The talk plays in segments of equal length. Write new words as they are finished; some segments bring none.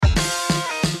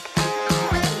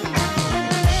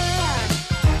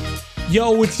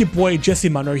Yo, it's your boy Jesse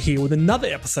Munro here with another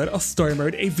episode of Story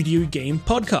Mode, a video game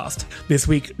podcast. This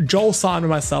week, Joel, Simon, and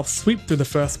myself sweep through the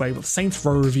first wave of Saints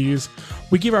Row reviews.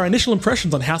 We give our initial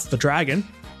impressions on House of the Dragon.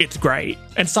 It's great.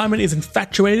 And Simon is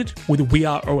infatuated with We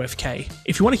Are OFK.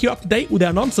 If you want to keep up to date with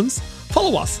our nonsense,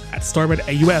 follow us at Story Mode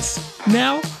AUS.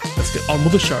 Now, let's get on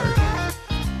with the show.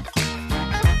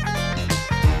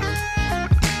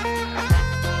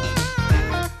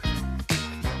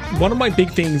 One of my big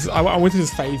things, I went through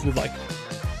this phase with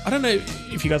I don't know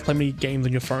if you guys play many games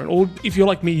on your phone, or if you're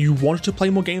like me, you want to play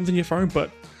more games on your phone,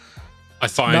 but I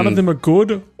find none of them are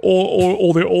good,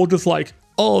 or they're all just like,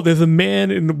 oh, there's a man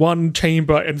in one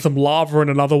chamber and some lava in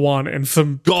another one and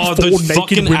some God, four those naked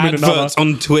fucking women in another. adverts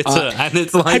on Twitter, and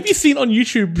it's like, have you seen on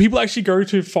YouTube, people actually go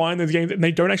to find those games and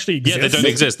they don't actually exist? yeah, they don't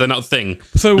exist. They're not a thing.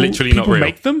 So literally not people real.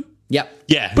 make them? Yep.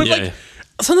 Yeah, But yeah.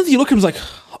 sometimes you look at them and it's like,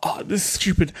 oh, this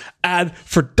stupid ad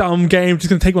for dumb game, just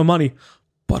gonna take my money.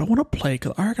 But I want to play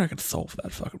because I reckon I can solve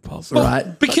that fucking puzzle.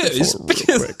 Right. because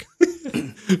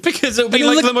it'll be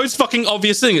like the most fucking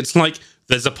obvious thing. It's like,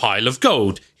 there's a pile of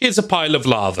gold. Here's a pile of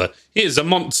lava. Here's a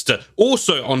monster.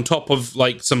 Also on top of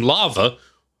like some lava.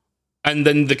 And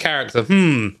then the character,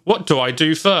 what do I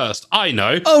do first? I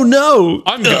know. Oh no!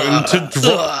 I'm going to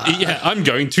drop. I'm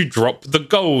going to drop the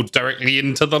gold directly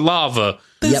into the lava.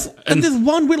 And there's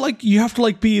one where you have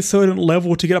to be a certain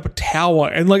level to get up a tower,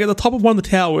 and at the top of one of the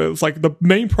towers, the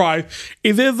main prize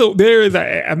is there is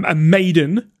a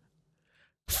maiden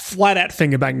flat out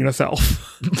finger banging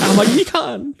herself. And I'm like, you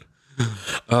can't.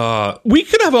 We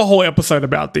could have a whole episode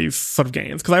about these sort of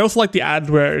games because I also like the ads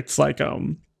where it's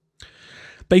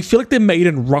they feel like they're made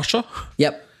in Russia.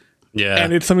 Yep. Yeah.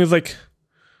 And it's something that's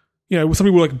somebody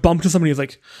will bump into somebody who's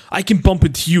like, I can bump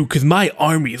into you because my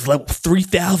army is level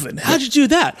 3,000. How'd you do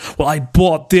that? Well, I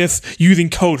bought this using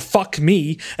code fuck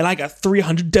me and I got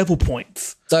 300 devil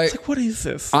points. So It's what is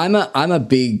this? I'm a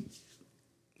big,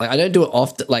 I don't do it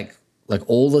often, like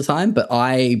all the time, but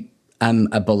I am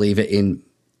a believer in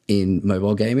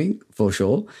mobile gaming for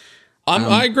sure.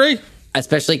 I agree.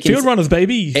 Especially Field runners,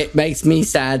 baby. It makes me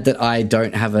sad that I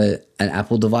don't have an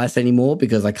Apple device anymore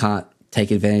because I can't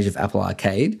take advantage of Apple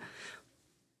Arcade.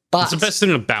 But it's the best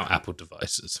thing about Apple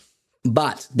devices.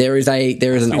 But there is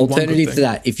an alternative to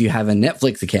that. If you have a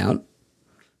Netflix account,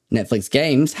 Netflix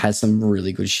Games has some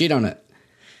really good shit on it.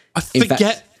 I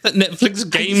forget that Netflix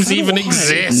games even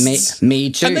exist.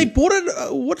 Me too. And they bought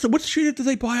it. What studio did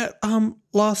they buy it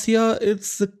last year?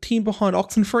 It's the team behind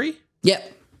Oxenfree.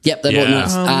 Yep. They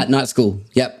bought Night School.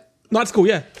 Yep. Night School,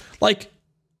 yeah.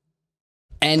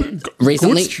 And Good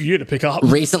recently, studio to pick up.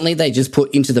 Recently, they just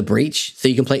put Into the Breach, so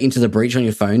you can play Into the Breach on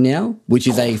your phone now, which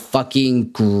is a fucking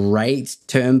great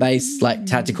turn-based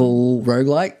tactical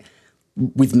roguelike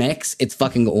with mechs. It's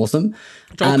fucking awesome.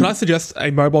 Joel, can I suggest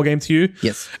a mobile game to you?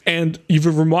 Yes. And you've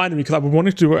reminded me because I've been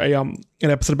wanting to do an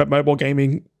episode about mobile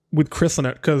gaming with Chris on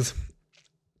it because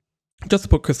just to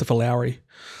put Christopher Lowry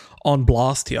on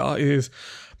blast here is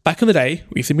back in the day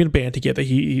we used to be in a band together.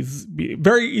 He's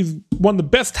one of the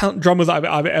best talent drummers I've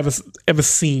ever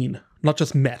seen, not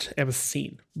just met, ever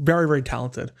seen. Very, very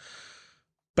talented.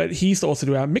 But he used to also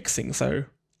do our mixing, so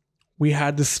we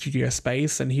had this studio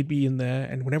space and he'd be in there,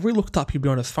 and whenever he looked up he'd be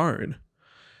on his phone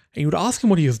and you would ask him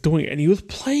what he was doing, and he was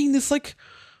playing this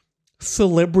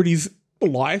celebrities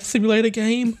life simulator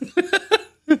game.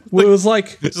 Where it was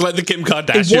it's like the Kim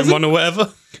Kardashian one or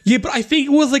whatever. Yeah, but I think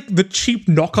it was the cheap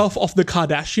knockoff of the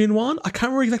Kardashian one. I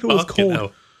can't remember exactly what it was called.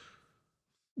 Hell.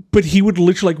 But he would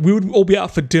literally we would all be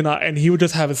out for dinner and he would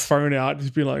just have his phone out and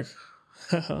just be like,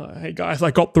 hey guys,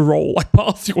 I got the role. I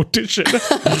passed the audition.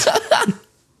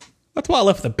 That's why I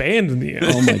left the band in the end.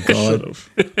 Oh my God.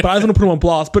 But I was going to put him on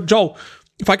blast. But Joel,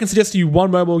 if I can suggest to you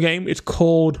one mobile game, it's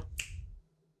called...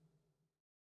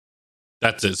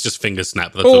 That's it. It's just Finger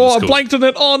Snap. That's all I it's blanked on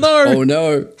it. Oh no. Oh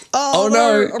no. Oh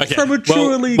no. I'm Okay,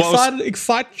 prematurely well,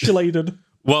 excitulated.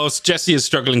 Whilst Jesse is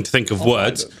struggling to think of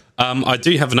words, I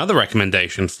do have another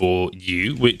recommendation for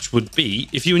you, which would be,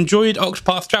 if you enjoyed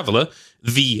Octopath Traveler,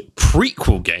 the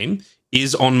prequel game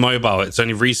is on mobile. It's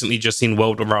only recently just seen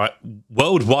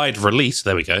worldwide release.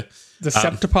 There we go. The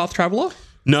Septopath Traveler?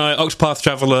 No, Octopath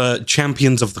Traveler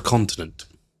Champions of the Continent.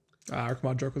 I reckon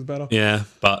my joke was better. Yeah,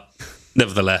 but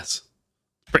nevertheless,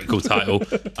 pretty cool title.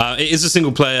 It is a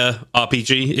single-player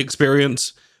RPG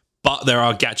experience, but there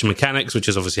are gacha mechanics, which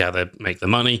is obviously how they make their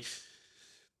money.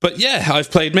 But yeah,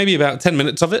 I've played maybe about 10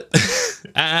 minutes of it,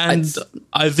 and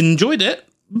I've enjoyed it.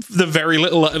 The very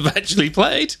little I've actually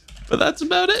played, but that's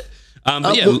about it.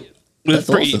 But yeah, that's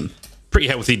awesome. Pretty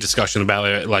healthy discussion about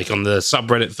it, on the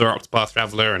subreddit for Octopath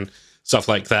Traveler and stuff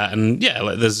like that. And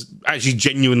yeah, there's actually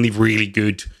genuinely really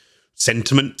good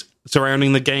sentiment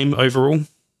surrounding the game overall.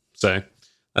 So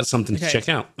that's something to check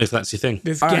out if that's your thing.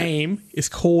 This game is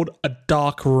called A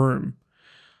Dark Room.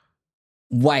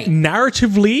 Wait.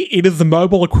 Narratively, it is the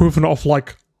mobile equivalent of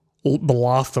like The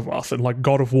Last of Us and like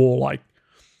God of War. Like,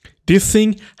 this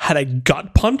thing had a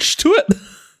gut punch to it.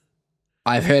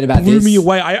 I've heard about Blew this. me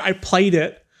away. I played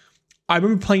it. I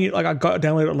remember playing it, like I got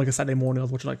downloaded it on like a Saturday morning. I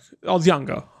was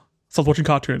younger. So I was watching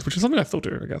cartoons, which is something I still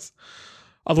do, I guess.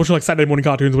 I was watching like Saturday morning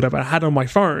cartoons or whatever. I had it on my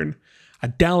phone. I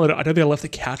downloaded it. I don't think I left the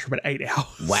couch for about 8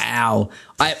 hours. Wow.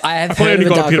 I have I heard only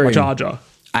of a got Dark to my Room. charger.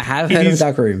 I have heard of a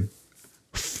Dark Room.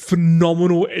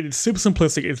 Phenomenal. It's super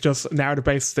simplistic. It's just a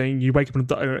narrative-based thing. You wake up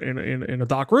in a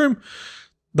dark room.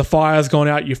 The fire's gone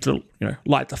out. You have to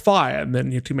light the fire, and then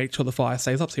you have to make sure the fire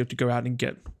stays up. So you have to go out and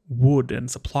get wood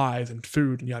and supplies and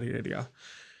food and yada yada yada.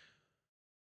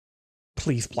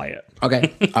 Please play it.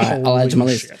 Okay, all right, I'll add it to my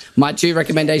list. Shit. My 2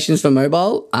 recommendations for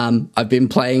mobile. I've been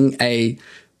playing a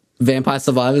Vampire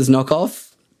Survivors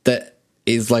knockoff that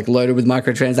is like loaded with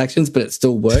microtransactions, but it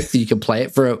still works. You can play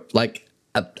it for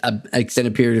an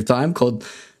extended period of time called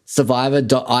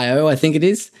Survivor.io, I think it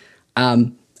is.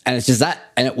 And it's just that,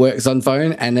 and it works on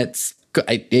phone, and it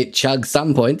chugs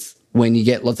some points when you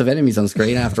get lots of enemies on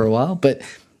screen after a while. But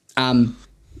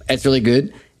it's really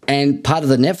good. And part of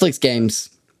the Netflix games,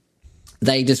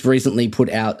 they just recently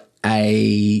put out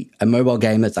a mobile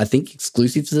game that's, I think,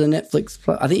 exclusive to the Netflix.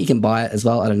 I think you can buy it as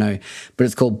well. I don't know. But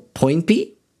it's called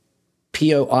Poinpy,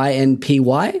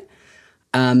 Poinpy.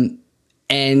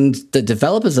 And the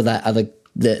developers of that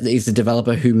is the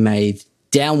developer who made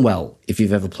Downwell, if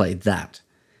you've ever played that.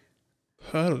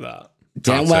 Heard of that?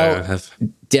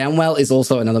 Downwell is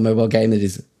also another mobile game that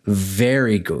is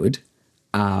very good.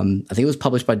 I think it was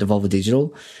published by Devolver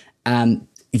Digital.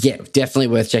 Yeah, definitely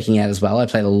worth checking out as well. I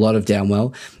played a lot of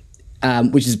Downwell,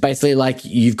 which is basically like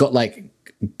you've got like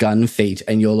gun feet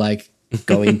and you're like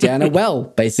going down a well,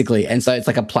 basically. And so it's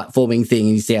like a platforming thing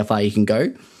and you see how far you can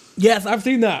go. Yes, I've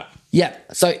seen that. Yeah.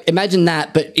 So imagine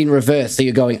that, but in reverse. So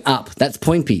you're going up. That's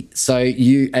Poinpy. So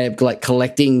you are like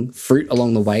collecting fruit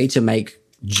along the way to make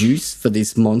juice for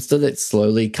this monster that's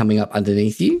slowly coming up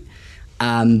underneath you.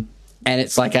 And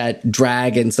it's like a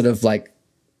drag and sort of like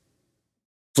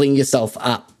fling yourself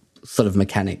up sort of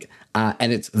mechanic.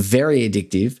 And it's very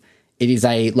addictive. It is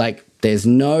there's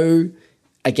no,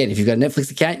 again, if you've got a Netflix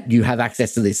account, you have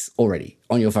access to this already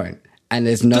on your phone. And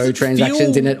there's no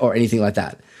transactions in it or anything like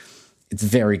that. It's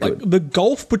very good. Like the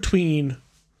gulf between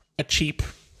a cheap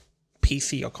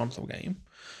PC or console game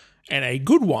and a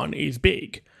good one is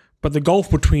big, but the gulf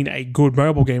between a good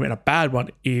mobile game and a bad one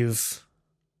is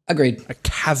Agreed. a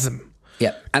chasm.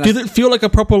 Yeah. And Does it feel like a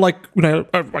proper,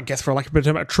 I guess for lack of a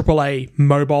better term, a AAA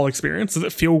mobile experience? Does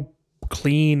it feel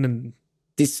clean and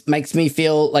this makes me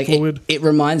feel like fluid? It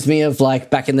reminds me of like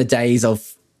back in the days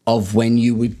of when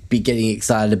you would be getting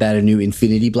excited about a new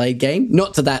Infinity Blade game.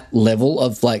 Not to that level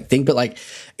of like thing, but like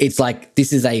it's like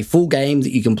this is a full game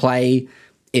that you can play.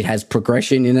 It has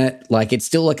progression in it. Like it's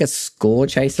still like a score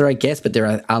chaser, I guess, but there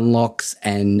are unlocks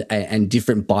and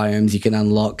different biomes you can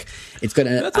unlock. It's got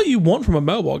That's what you want from a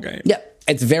mobile game. Yeah,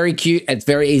 it's very cute. It's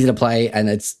very easy to play, and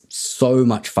it's so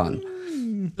much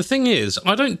fun. The thing is,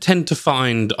 I don't tend to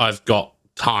find I've got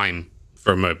time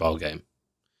for a mobile game.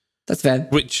 That's fair.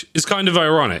 Which is kind of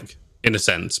ironic in a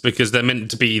sense because they're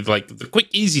meant to be like the quick,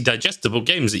 easy, digestible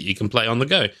games that you can play on the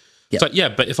go. Yep. It's like, yeah,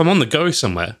 but if I'm on the go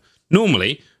somewhere,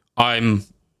 normally I'm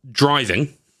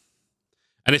driving.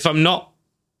 And if I'm not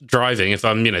driving, if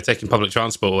I'm, taking public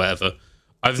transport or whatever,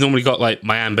 I've normally got like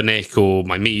my Amber Nick or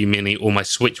my Miyoo Mini or my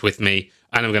Switch with me,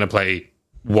 and I'm going to play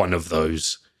one of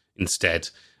those instead.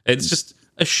 It's just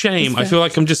a shame. I feel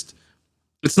like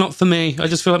it's not for me. I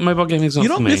just feel like mobile gaming is not for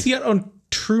me. You're not missing out on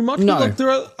too much.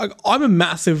 No. I'm a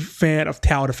massive fan of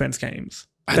tower defense games.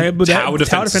 Tower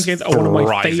defense games are one of my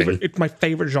thriving. favorite. It's my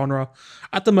favorite genre.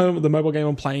 At the moment, the mobile game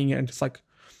I'm playing it, and just like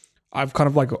I'm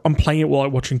playing it while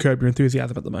I'm watching Curb Your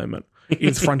Enthusiasm at the moment.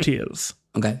 Is Frontiers.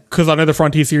 Okay. Because I know the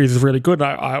Frontier series is really good.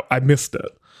 And I missed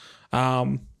it.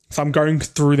 So I'm going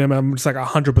through them, and I'm just like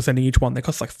 100% each one. They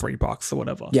cost like $3 or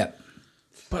whatever. Yeah.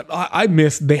 But I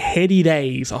miss the heady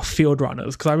days of field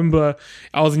runners because I remember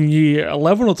I was in year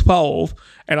 11 or 12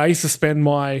 and I used to spend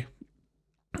my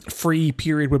free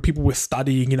period where people were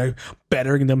studying,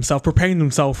 bettering themselves, preparing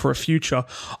themselves for a future.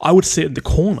 I would sit in the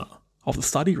corner of the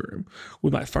study room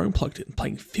with my phone plugged in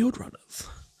playing field runners.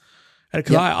 And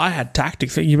because I had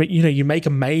tactics, so you make a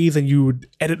maze and you would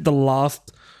edit the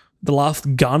last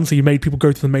gun, so you made people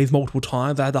go through the maze multiple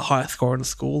times. I had the highest score in the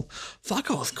school. Fuck,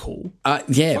 I was cool.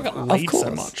 Yeah, I got laid so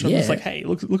much. I'm just like, hey,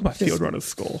 look at my field runner's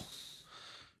score.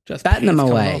 Just batting them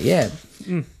pants away.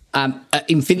 coming off. Yeah.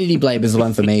 Infinity Blade was the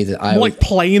one for me that I I'm like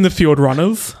playing the field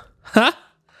runners. Huh?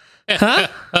 Huh?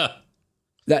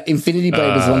 That Infinity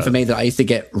Blade was one for me that I used to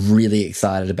get really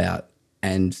excited about.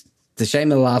 And it's a shame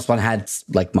the last one had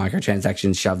like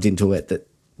microtransactions shoved into it that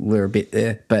were a bit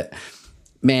there. But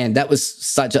man, that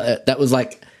was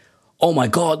like, oh my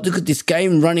God, look at this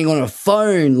game running on a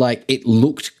phone. Like it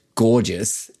looked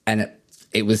gorgeous and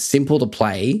it was simple to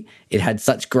play. It had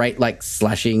such great like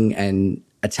slashing and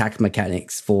attack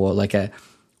mechanics for like a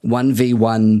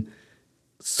 1v1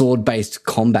 sword-based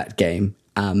combat game.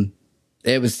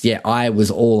 I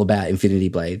was all about Infinity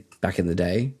Blade back in the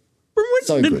day.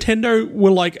 Remember when Nintendo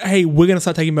were like, hey, we're going to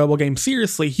start taking mobile games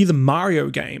seriously. Here's a Mario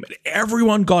game. And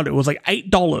everyone got it. It was like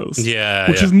 $8. Yeah.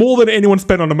 Which is more than anyone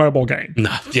spent on a mobile game.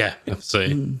 No, yeah. So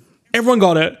Everyone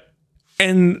got it.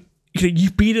 And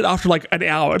you beat it after like an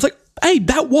hour. It's like, hey,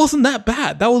 that wasn't that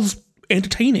bad. That was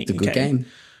entertaining. It's a good game.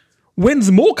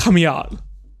 When's more coming out?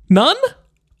 None?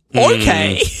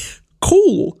 Okay.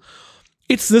 Cool.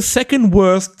 It's the second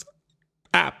worst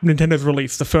app Nintendo's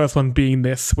released. The first one being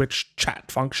their Switch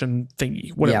chat function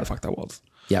thingy, whatever the fuck that was.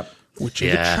 Yep. Which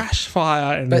is a trash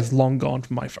fire and is long gone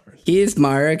from my phone. Here's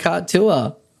Mario Kart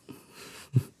Tour.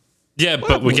 yeah,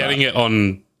 but we're getting it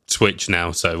on Switch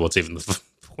now, so what's even the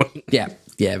point? Yeah,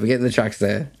 we're getting the tracks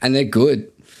there. And they're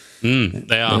good.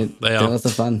 They are. They're lots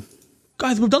of fun.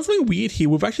 Guys, we've done something weird here.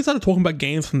 We've actually started talking about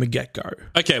games from the get-go.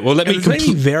 Okay, well, let me It's made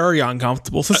me very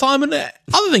uncomfortable. So, Simon,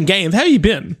 other than games, how have you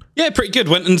been? Yeah, pretty good.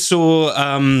 Went and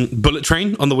saw Bullet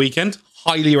Train on the weekend.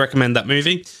 Highly recommend that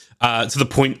movie. To the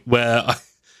point where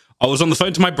I was on the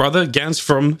phone to my brother, Gans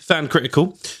from Fan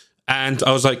Critical, and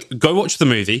I was like, go watch the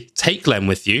movie, take Len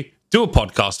with you, do a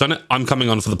podcast on it. I'm coming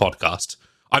on for the podcast.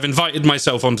 I've invited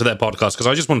myself onto their podcast because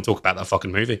I just want to talk about that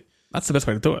fucking movie. That's the best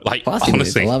way to do it. Like, Classic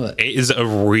honestly, movies, I love it. It is a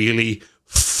really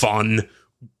fun,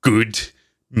 good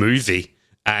movie.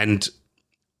 And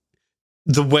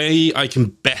the way I can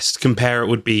best compare it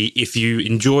would be if you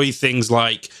enjoy things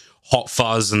like Hot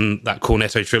Fuzz and that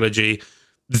Cornetto trilogy,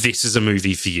 this is a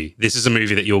movie for you. This is a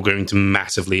movie that you're going to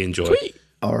massively enjoy.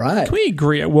 All right. Can we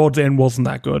agree at World's End wasn't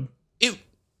that good? It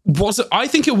wasn't. I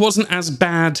think it wasn't as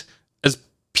bad as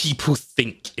people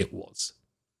think it was.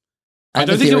 I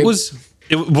don't think it was.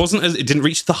 It wasn't as. It didn't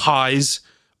reach the highs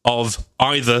of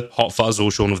either Hot Fuzz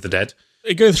or Shaun of the Dead.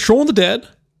 It goes Shaun of the Dead,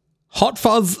 Hot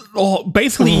Fuzz,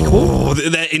 basically equal. Oh,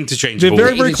 they're interchangeable. They're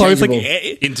very, very close. Like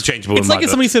interchangeable. it's like if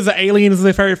somebody says that Alien is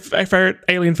their favorite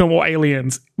alien film or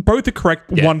Aliens. Both are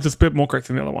correct. Yeah. One's just a bit more correct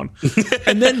than the other one.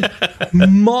 And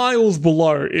then miles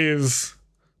below is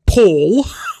Paul,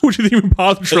 which is even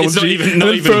part of the trilogy. It's not even- and not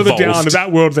then even further involved. down is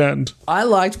at World's End. I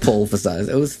liked Paul for size.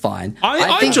 It was fine.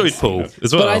 I think- enjoyed Paul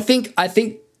as well. But I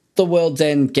think The World's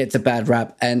End gets a bad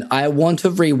rap, and I want to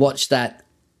rewatch that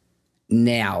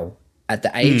now at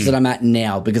the age that I'm at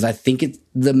now because I think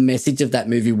the message of that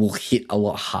movie will hit a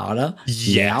lot harder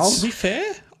Yes. To be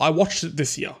fair, I watched it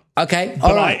this year, now. Okay,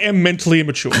 but all I right. am mentally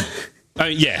immature.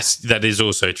 Yes, that is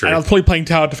also true. And I was probably playing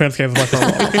tower defense games with my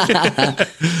phone.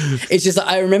 It's just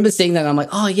I remember seeing that and I'm like,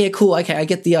 oh yeah, cool. Okay, I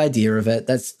get the idea of it.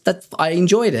 That's I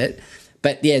enjoyed it.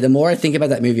 But yeah, the more I think about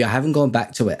that movie, I haven't gone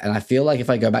back to it, and I feel like if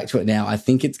I go back to it now, I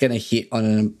think it's going to hit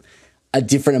on a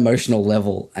different emotional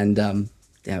level. And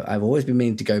yeah, I've always been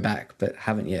meaning to go back, but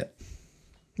haven't yet.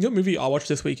 You know what movie I watched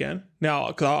this weekend? Now,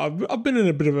 because I've been in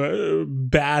a bit of a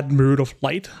bad mood of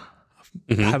late,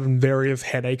 having various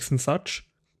headaches and such.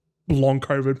 Long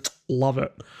COVID, love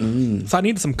it. So I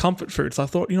needed some comfort food. So I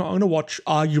thought, I'm going to watch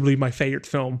arguably my favorite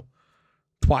film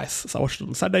twice. So I watched it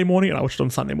on Saturday morning and I watched it on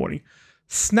Sunday morning.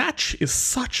 Snatch is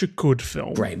such a good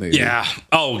film. Great movie. yeah.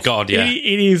 Oh God. Yeah.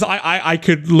 It is. I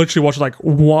could literally watch it like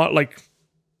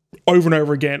over and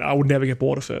over again. I would never get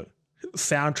bored of it.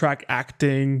 Soundtrack,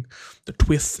 acting, the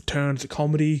twists, the turns, the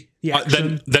comedy, the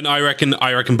action. Then I reckon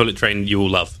Bullet Train you will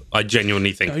love. I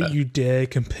genuinely think Don't that. you dare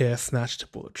compare Snatch to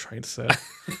Bullet Train, sir.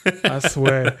 I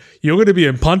swear. You're going to be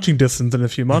in punching distance in a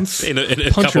few months. In a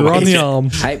Punch couple you right in ways, the yeah. arm.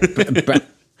 Hey,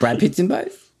 Brad Pitt's in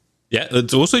both. Yeah,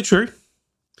 that's also true.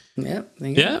 Yeah, there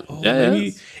you go. Yeah. Oh, yeah.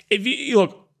 if you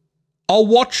look, I'll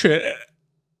watch it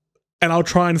and I'll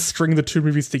try and string the two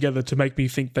movies together to make me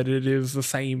think that it is the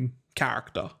same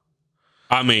character.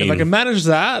 I mean, If I can manage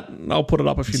that, I'll put it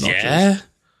up a few notches. yeah.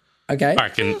 Okay. I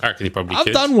reckon you probably I've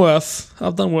could. done worse.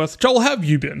 Joel, how have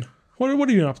you been? What have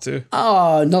you been up to?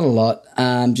 Oh, not a lot.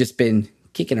 Just been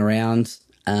kicking around,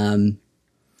 playing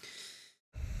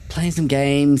some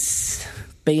games,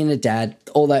 being a dad,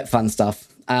 all that fun stuff.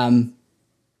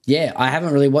 Yeah, I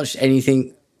haven't really watched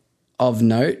anything of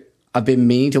note. I've been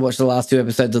meaning to watch the last 2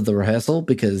 episodes of The Rehearsal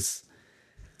because,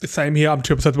 The same here. I'm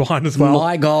 2 episodes behind as well.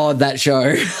 my God, that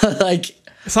show. Like,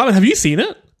 Simon, have you seen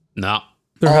it? No.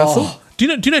 The Rehearsal? Oh. Do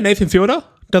you know Nathan Fielder?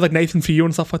 Does like Nathan for You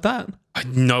and stuff like that. I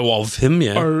know of him,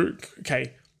 yeah.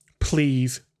 Okay,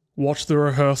 please watch the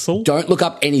rehearsal. Don't look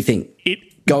up anything.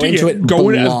 Go into it Go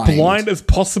in as blind. blind as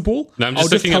possible. No, I'm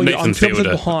just looking at Nathan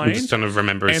Fielder. I'm just trying to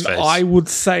remember his and face. I would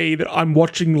say that I'm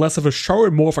watching less of a show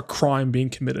and more of a crime being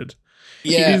committed.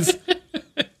 Yeah. It is,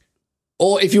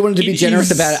 Or if you wanted to be It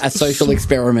generous is about it, a social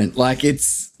experiment. Like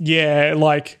it's yeah,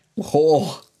 like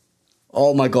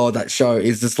oh my god, that show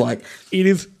is just like it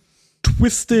is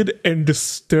twisted and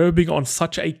disturbing on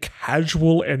such a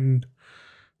casual and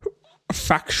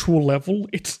factual level.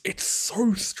 It's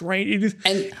so strange. It is,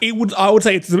 And- I would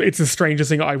say it's the strangest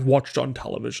thing I've watched on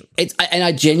television. and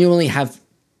I genuinely have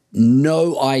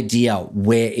no idea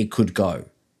where it could go.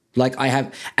 Like I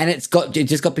have, and it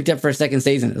just got picked up for a second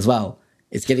season as well.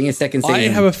 It's getting a second season. I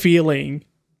have a feeling.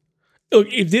 Look,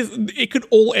 if it could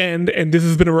all end, and this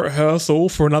has been a rehearsal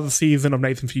for another season of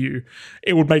Nathan for You,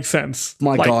 it would make sense.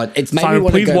 My Like, god, it's made me Simon,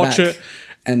 want to please go watch back it.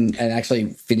 and actually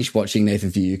finish watching Nathan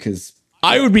for You because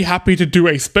I would be happy to do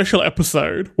a special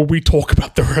episode where we talk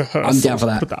about the rehearsal. I'm down for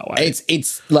that. Put it that way.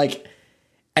 It's like,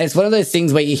 and it's one of those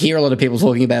things where you hear a lot of people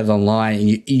talking about it online,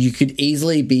 and you could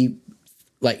easily be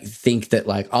like think that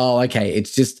like, oh, okay,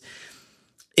 it's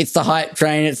the hype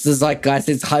train. It's just like, guys,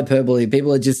 it's hyperbole.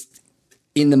 People are just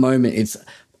in the moment.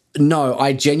 No,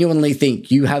 I genuinely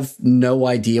think you have no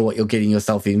idea what you're getting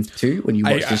yourself into when you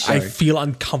watch this show. I feel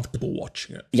uncomfortable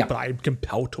watching it, Yeah. but I'm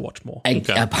compelled to watch more.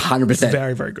 100%.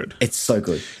 Very, very good. It's so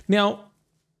good. Now,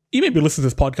 you may be listening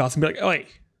to this podcast and be like,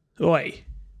 oi,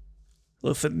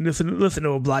 listen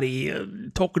to a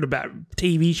bloody talking about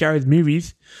TV shows,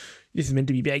 movies. This is meant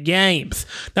to be about games.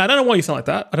 Now, I don't know why you sound like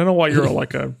that. I don't know why you're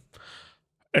like a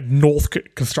North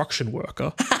construction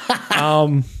worker.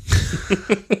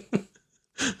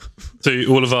 To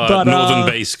all of our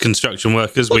northern-based construction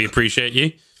workers, we appreciate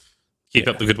you. Keep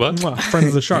up the good work. Well, friends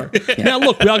of the show. Now,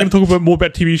 look, we are going to talk about more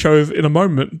about TV shows in a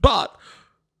moment, but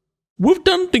we've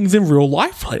done things in real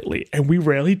life lately, and we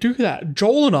rarely do that.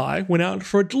 Joel and I went out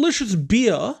for a delicious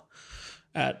beer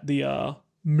at the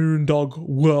Moondog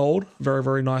World, very,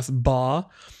 very nice bar.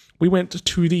 We went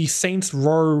to the Saints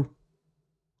Row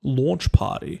launch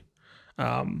party.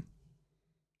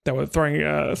 They were throwing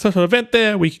a special event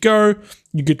there. We could go.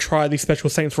 You could try the special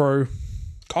Saints Row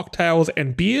cocktails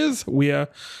and beers.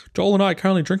 Joel and I are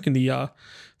currently drinking the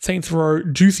Saints Row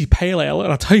Juicy Pale Ale,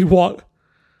 and I'll tell you what,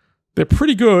 they're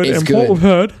pretty good. It's and good. what we've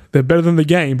heard, they're better than the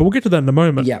game. But we'll get to that in a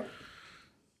moment. Yeah.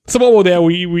 So while we're there,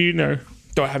 we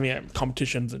they were having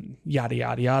competitions and yada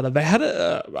yada yada. They had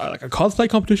a cosplay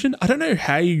competition. I don't know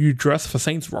how you dress for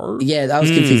Saints Row. Yeah, I was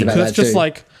confused about that It's just too.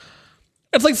 like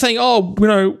it's like saying,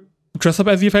 dress up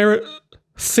as your favorite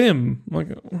sim. I'm like,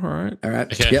 all right. All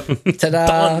right. Okay. Yep. Ta-da.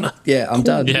 Done. Yeah, I'm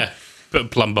done. Yeah. Put a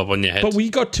plumb bob on your head. But we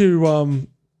got to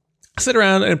sit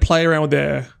around and play around with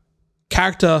their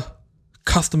character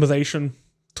customization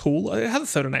tool. It has a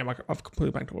certain name. I've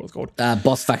completely blanked on what it's called.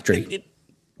 Boss Factory.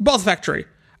 Boss Factory.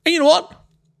 And you know what?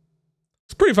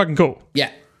 It's pretty fucking cool.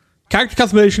 Yeah. Character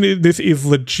customization, this is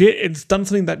legit. It's done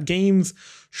something that games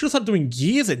should have started doing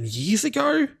years and years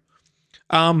ago.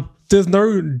 There's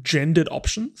no gendered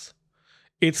options.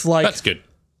 It's like That's good.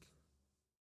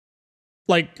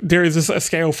 like there is a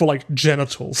scale for like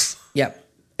genitals. Yep.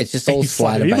 It's just all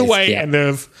slider Either based. way, Yeah. and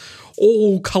there's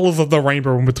all colors of the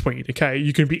rainbow in between. Okay,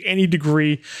 you can be any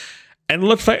degree, and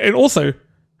and also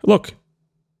look,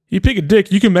 you pick a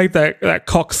dick, you can make that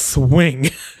cock swing.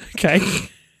 Okay.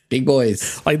 Big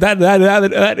boys. Like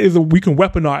that is we can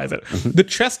weaponize it. The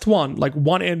chest one, like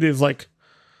one end is like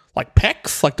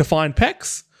pecs, like defined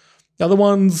pecs. The other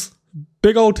one's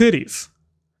big old titties.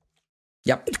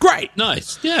 Yep. It's great.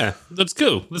 Nice. Yeah. That's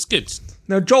cool. That's good.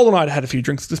 Now Joel and I had a few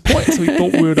drinks at this point, so we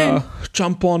thought we would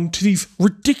jump on to these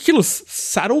ridiculous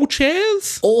saddle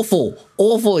chairs.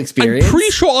 Awful experience. I'm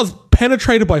pretty sure I was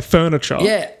penetrated by furniture.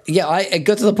 Yeah. It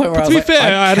got to the point where I To was be like,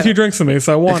 fair, I had a few drinks in me,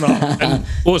 so why not?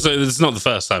 Also, it's not the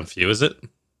first time for you, is it?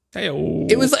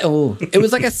 It was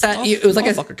like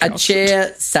a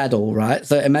chair saddle, right?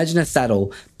 So imagine a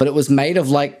saddle, but it was made of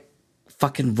like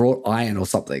fucking wrought iron or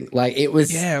something. Like it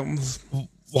was yeah.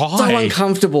 Why? so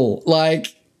uncomfortable.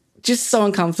 Like just so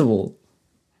uncomfortable.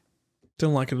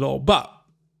 Didn't like it at all. But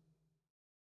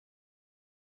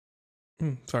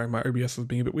sorry, my OBS was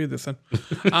being a bit weird this time.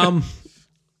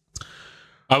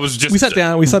 I was just. We sat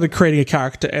down, we started creating a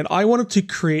character, and I wanted to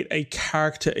create a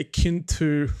character akin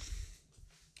to.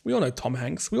 We all know Tom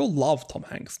Hanks. We all love Tom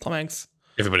Hanks. Tom Hanks,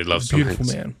 Everybody loves Tom beautiful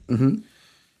Hanks. man. Mm-hmm.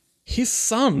 His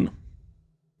son,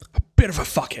 a bit of a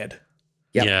fuckhead.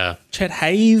 Yep. Yeah. Chet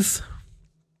Hayes,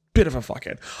 bit of a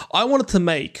fuckhead.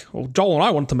 Joel and I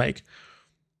wanted to make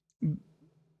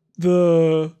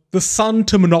the son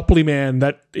to Monopoly Man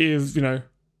that is,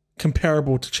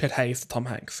 comparable to Chet Hayes to Tom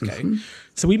Hanks. Okay,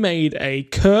 so we made a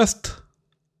cursed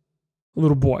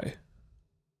little boy.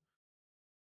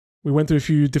 We went through a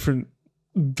few different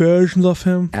versions of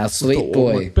him. Our sweet Thought what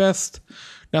boy. worked best.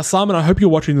 Now, Simon, I hope you're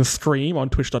watching the stream on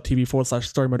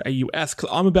twitch.tv/StoryModeAUS because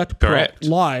I'm about to put Correct. up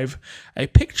live a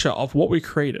picture of what we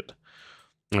created.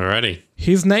 Alrighty.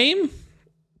 His name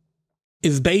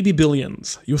is Baby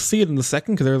Billions. You'll see it in a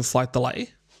second because there's a slight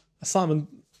delay. Simon,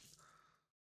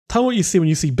 tell me what you see when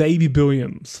you see Baby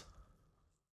Billions.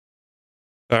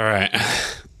 All right.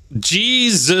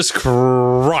 Jesus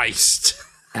Christ.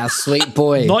 Our sweet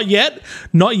boy. Not yet,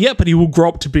 but he will grow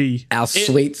up to be. Our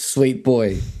sweet, sweet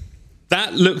boy.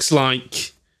 That looks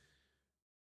like,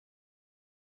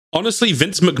 honestly,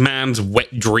 Vince McMahon's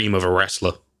wet dream of a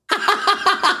wrestler.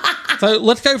 So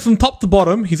let's go from top to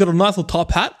bottom. He's got a nice little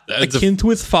top hat, That's akin to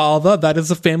his father. That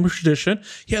is a family tradition.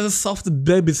 He has a soft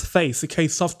baby's face. Okay,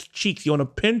 soft cheeks. You want to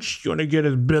pinch? You want to get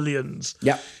his billions.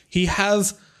 Yep. He's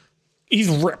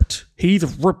ripped. He's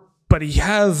ripped, but he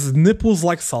has nipples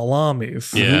like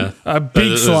salamis. Yeah. A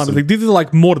big salami. These are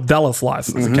like mortadella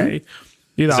slices, okay?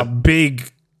 These are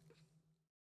big.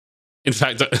 In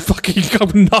fact,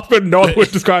 Fucking nothing. No one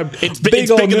would describe. it's big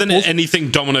old bigger than nipples.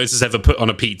 anything Domino's has ever put on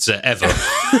a pizza, ever.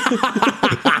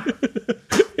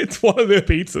 It's one of their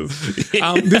pizzas.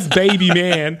 This baby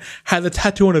man has a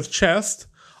tattoo on his chest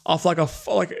of like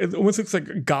it almost looks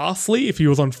like ghastly if he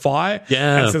was on fire.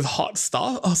 Yeah. And it says hot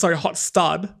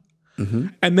stud.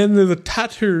 And then there's a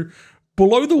tattoo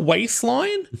below the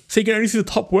waistline, so you can only see the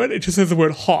top word. It just says the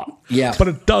word hot. Yeah. But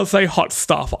it does say hot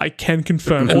stuff. I can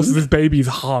confirm. Also, this baby is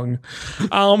hung.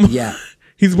 Yeah.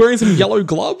 He's wearing some yellow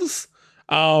gloves.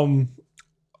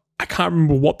 I can't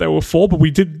remember what they were for, but we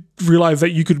did realize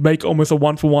that you could make almost a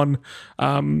 1-for-1.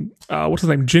 What's his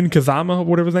name? Jin Kazama, or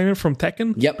whatever his name is, from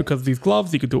Tekken. Yep. Because of these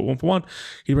gloves, you could do it 1-for-1.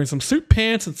 He's wearing some suit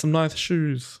pants and some nice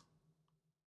shoes.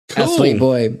 Our sweet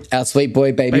boy. Our sweet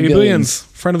boy, Baby, Baby Billions,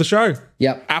 friend of the show.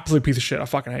 Yep. Absolute piece of shit. I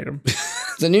fucking hate him.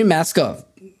 It's a new mascot.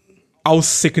 I was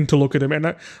sickened to look at him.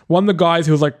 And one of the guys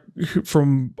who was like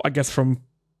from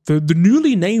the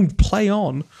newly named Play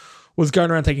On was going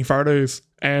around taking photos,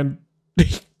 and he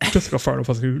just took a photo of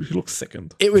us. He looked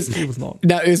sickened. He was not.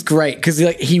 No, it was great because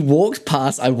he walked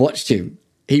past. I watched him.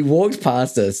 He walked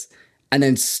past us and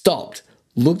then stopped,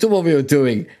 looked at what we were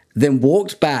doing, then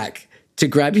walked back to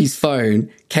grab his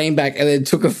phone, came back, and then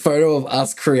took a photo of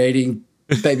us creating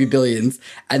Baby Billions,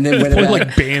 and then went Probably about.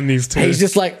 like ban these two. He's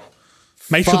just like,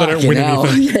 Make sure they don't fucking win hell.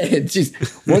 anything. Yeah, just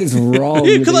what is wrong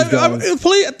Yeah, with because these it guys? was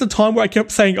probably at the time where I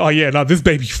kept saying, "Oh yeah, no, this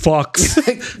baby fucks."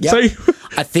 Yep. So he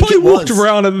I think probably it walked was.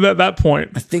 around at that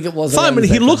point. I think it was Simon,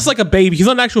 around he the looks like a baby. He's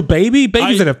not an actual baby.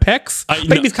 Babies that have pecs. I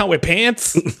Babies can't wear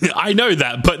pants. I know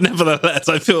that, but nevertheless,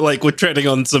 I feel like we're treading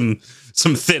on some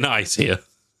thin ice here.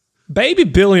 Baby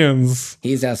Billions.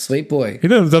 He's our sweet boy. He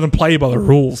doesn't play by the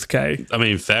rules, okay? I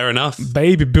mean, fair enough.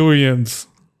 Baby Billions.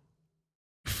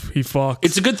 He fucks.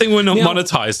 It's a good thing we're not Now-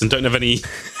 monetized and don't have any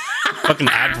fucking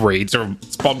ad reads or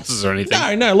sponsors or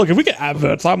anything. no. Look, if we get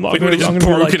adverts, I'm We would have just gonna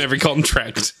broken be like, every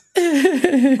contract.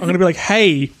 I'm gonna be like,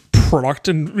 hey, product,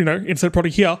 and insert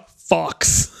product here,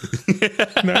 fucks.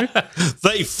 No,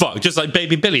 They fuck, just like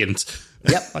Baby Billions.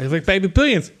 Yep. I was like, Baby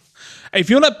Billions. If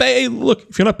you're not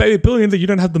Baby Billions and you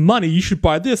don't have the money, you should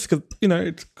buy this because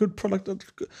it's a good product.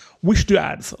 We should do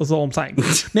ads. That's all I'm saying.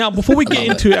 Now, before we get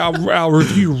into our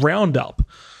review roundup,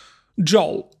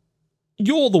 Joel,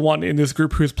 you're the one in this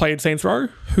group who's played Saints Row,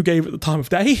 who gave it the time of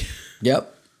day.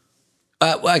 Yep.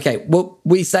 Okay. Well,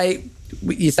 you say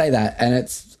that, and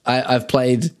I've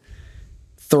played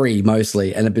 3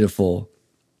 mostly, and a bit of 4.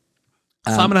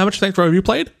 Simon, how much Saints Row have you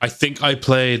played? I think I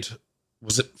played,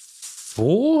 was it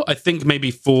 4? I think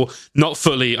maybe 4. Not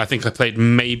fully. I think I played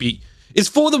maybe. Is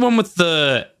 4 the one with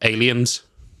the aliens?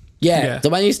 Yeah, the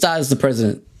one you start as the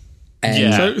president. And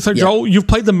Yeah. So Joel, you've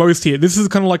played the most here. This is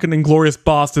kind of like an Inglorious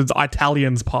Bastards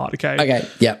Italians part, okay? Okay.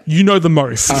 Yep. You know the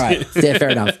most. All right. Yeah. Fair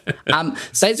enough.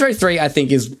 Saints Row 3, I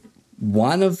think, is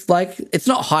one of it's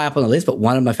not high up on the list, but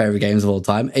one of my favorite games of all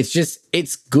time.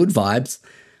 It's good vibes.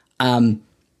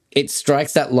 It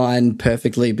strikes that line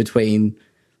perfectly between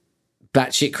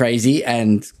batshit crazy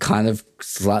and kind of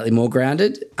slightly more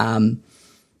grounded.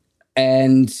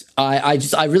 And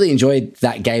I really enjoyed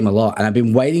that game a lot, and I've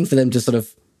been waiting for them to sort of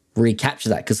recapture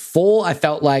that, because 4 I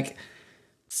felt like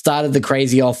started the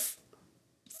crazy off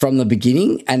from the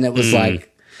beginning, and it was like,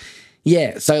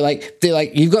 yeah, so they're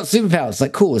like, you've got superpowers,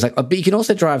 like cool. It's like, but you can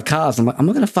also drive cars. I'm like, I'm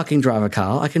not gonna fucking drive a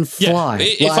car. I can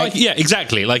fly.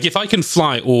 Exactly. Like if I can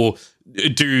fly or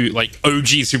do like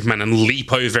OG Superman and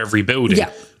leap over every building,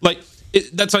 Yeah. like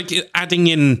that's like adding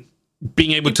in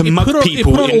being able to mug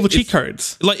people. It put on all the cheat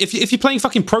codes. Like if you're playing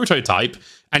fucking Prototype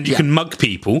and you can mug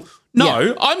people,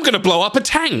 I'm going to blow up a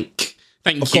tank.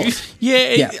 Thank you.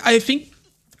 Yeah, I think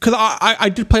because I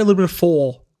did play a little bit of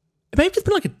 4. It may have just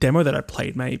been like a demo that I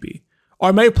played, maybe, or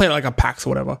I may have played like a PAX or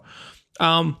whatever.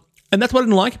 And that's what I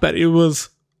didn't like about it.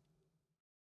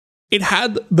 It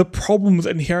had the problems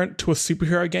inherent to a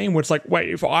superhero game where it's like, wait,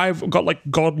 if I've got like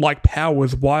godlike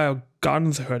powers, why are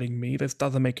guns hurting me? This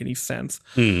doesn't make any sense.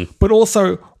 But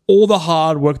also all the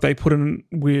hard work they put in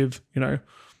with,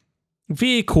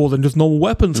 vehicles and just normal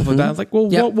weapons and stuff like that. It's like, well,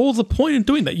 what was the point in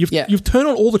doing that? You've turned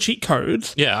on all the cheat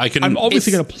codes. Yeah, I'm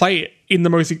obviously going to play it in the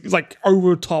most like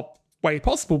over the top way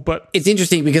possible, but it's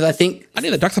interesting because I think I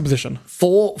need the juxtaposition.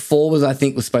 4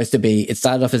 was supposed to be. It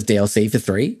started off as DLC for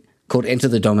 3 called Enter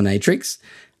the Dominatrix.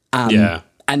 And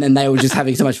then they were just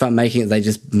having so much fun making it, they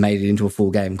just made it into a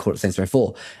full game, called it Saints Row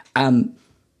 4.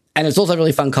 And it's also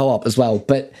really fun co-op as well.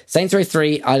 But Saints Row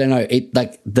 3, I don't know, it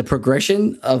like the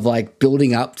progression of like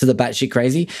building up to the batshit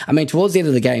crazy. I mean, towards the end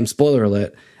of the game, spoiler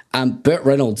alert, Burt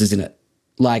Reynolds is in it,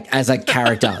 like as a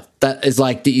character that is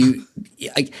like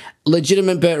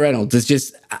legitimate Burt Reynolds is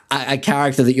just a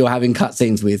character that you're having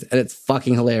cutscenes with, and it's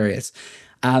fucking hilarious.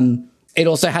 It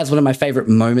also has one of my favorite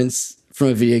moments from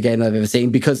a video game that I've ever seen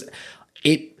because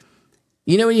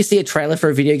when you see a trailer for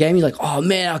a video game, you're like, oh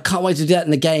man, I can't wait to do that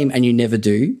in the game, and you never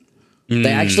do.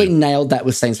 They actually nailed that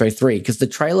with Saints Row 3 because there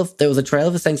was a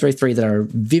trailer for Saints Row 3 that I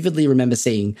vividly remember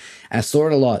seeing, and I saw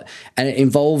it a lot, and it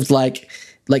involved like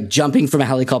jumping from a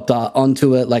helicopter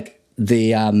onto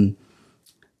the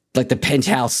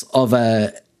penthouse of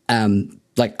a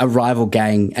rival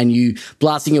gang, and you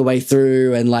blasting your way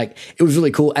through, and like it was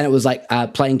really cool, and it was like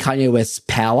playing Kanye West's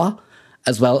Power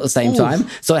as well at the same time.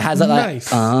 So it has that nice.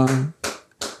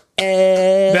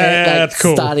 that's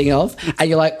cool. Starting off, and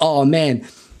you're like, oh man.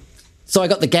 So I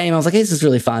got the game. I was like, hey, this is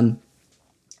really fun,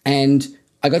 and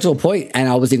I got to a point, and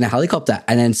I was in the helicopter,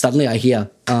 and then suddenly I hear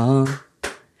and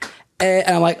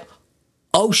I'm like,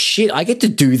 oh shit, I get to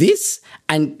do this.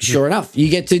 And sure enough, you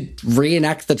get to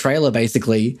reenact the trailer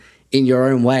basically in your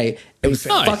own way. It was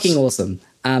fucking awesome.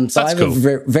 So I have a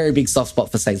very, very big soft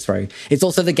spot for Saints Row. It's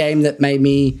also the game that made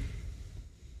me.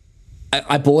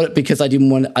 I bought it because I didn't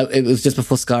want. It was just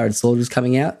before Skyrim Sword was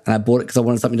coming out, and I bought it because I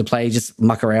wanted something to play, just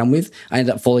muck around with. I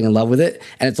ended up falling in love with it,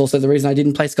 and it's also the reason I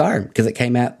didn't play Skyrim because it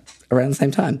came out around the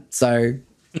same time. So,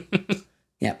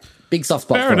 yeah, big soft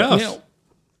spot. Fair enough. Now,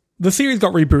 the series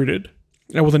got rebooted.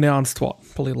 It was announced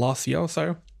probably last year or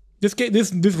so. This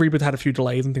reboot had a few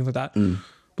delays and things like that.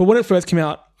 But when it first came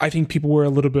out, I think people were a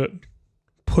little bit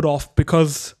put off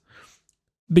because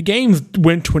the games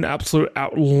went to an absolute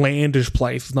outlandish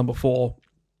place as number 4.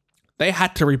 They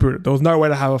had to reboot it. There was no way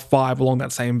to have a 5 along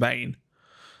that same vein.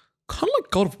 Kind of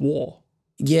like God of War.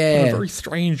 Yeah. In a very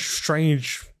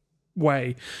strange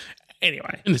way.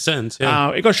 Anyway. In a sense, yeah.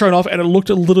 It got shown off and it looked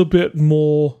a little bit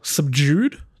more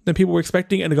subdued than people were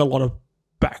expecting, and it got a lot of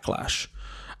backlash.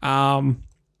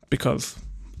 Because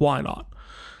why not?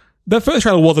 The first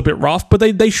trailer was a bit rough, but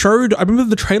they showed... I remember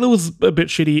the trailer was a bit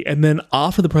shitty, and then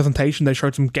after the presentation, they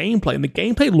showed some gameplay, and the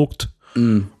gameplay looked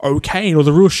okay. And it was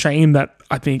a real shame that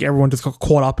I think everyone just got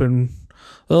caught up in,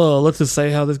 let's just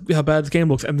say how bad this game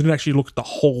looks, and didn't actually look at the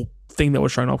whole thing that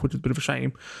was shown off, which is a bit of a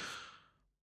shame.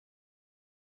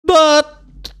 But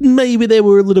maybe they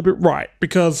were a little bit right,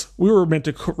 because we were meant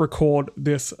to record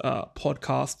this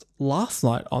podcast last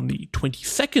night on the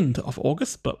 22nd of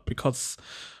August, but because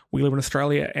we live in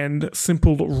Australia and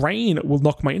simple rain will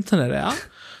knock my internet out,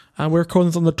 and we're recording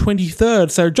this on the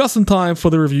 23rd, so just in time for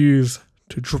the reviews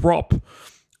to drop.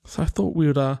 So I thought we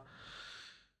would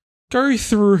go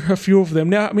through a few of them.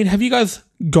 Now, I mean, have you guys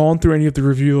gone through any of the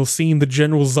reviews or seen the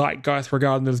general zeitgeist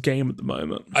regarding this game at the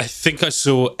moment? I think I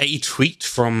saw a tweet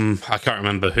from, I can't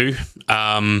remember who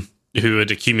had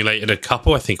accumulated a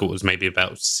couple. I think it was maybe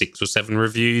about 6 or 7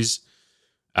 reviews,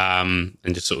 and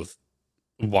just sort of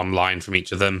one line from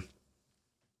each of them.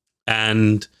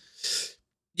 And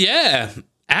yeah,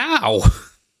 ow.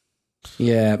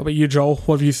 Yeah. What about you, Joel?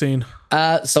 What have you seen?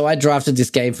 So I drafted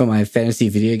this game for my fantasy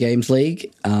video games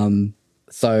league.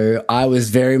 So I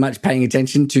was very much paying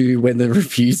attention to when the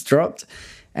reviews dropped,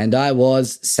 and I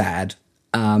was sad.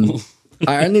 I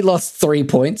only lost 3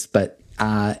 points, but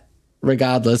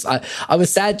regardless, I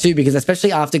was sad too, because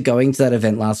especially after going to that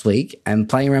event last week and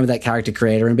playing around with that character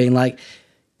creator and being like,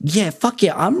 yeah, fuck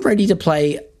yeah, I'm ready to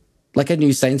play like a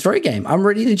new Saints Row game. I'm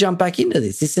ready to jump back into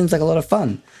this. This seems like a lot of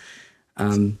fun.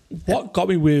 What got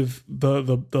me with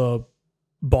the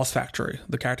boss factory,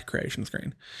 the character creation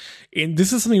screen, and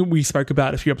this is something we spoke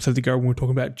about a few episodes ago when we were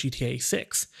talking about GTA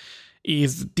 6,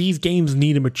 is these games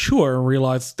need to mature and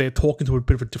realize they're talking to a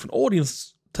bit of a different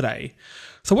audience today.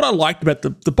 So what I liked about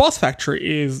the Boss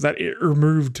Factory is that it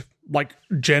removed like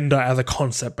gender as a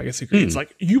concept, basically. It's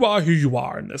like, you are who you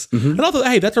are in this. And I thought,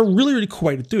 hey, that's a really, really cool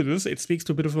way to do this. It speaks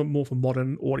to a bit of a more of a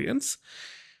modern audience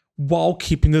while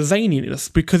keeping the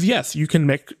zaniness. Because yes, you can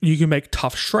make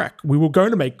tough Shrek. We were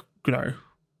going to make,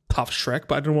 tough Shrek,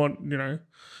 but I didn't want,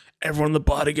 everyone in the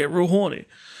bar to get real horny.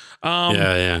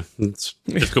 Yeah. It's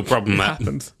a difficult problem, that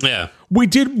happens. Yeah. We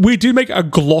did make a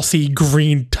glossy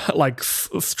green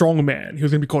strong man. He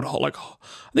was going to be called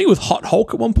I think it was Hot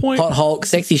Hulk at one point. Hot Hulk,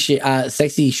 sexy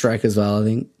Shrek as well, I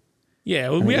think.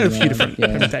 Yeah, we had a few different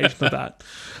presentations of that.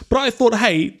 But I thought,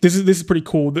 hey, this is pretty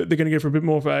cool that they're going to go for a bit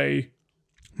more of a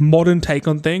modern take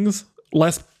on things.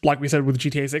 Less, like we said with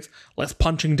GTA 6, less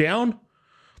punching down,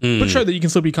 but show that you can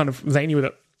still be kind of zany with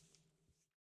it.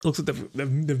 Looks like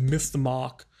they've missed the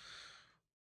mark.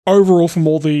 Overall, from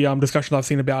all the discussion I've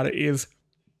seen about it, is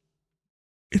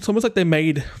it's almost like they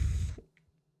made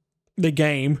the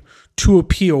game to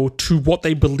appeal to what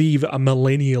they believe a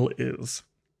millennial is.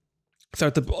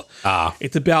 So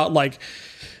it's about like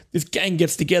this gang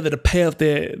gets together to pay off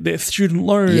their student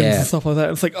loans and stuff like that.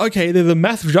 It's like, okay, there's a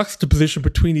massive juxtaposition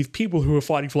between these people who are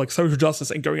fighting for like social justice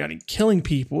and going out and killing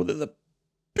people. There's a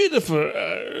bit of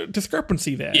a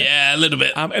discrepancy there. Yeah, a little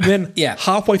bit. And then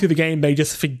halfway through the game, they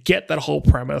just forget that whole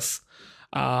premise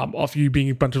of you being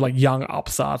a bunch of like young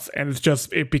upstarts, and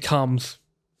it becomes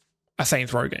a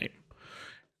Saints Row game.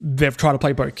 They've tried to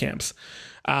play both camps.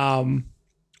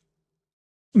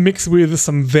 Mixed with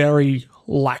some very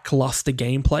lackluster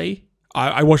gameplay.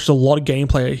 I watched a lot of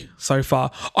gameplay so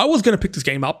far. I was going to pick this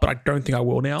game up, but I don't think I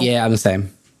will now. Yeah, I'm the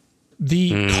same.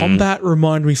 The combat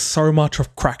reminded me so much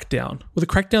of Crackdown. Was it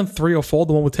Crackdown 3 or 4,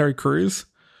 the one with Terry Crews?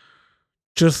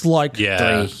 Just like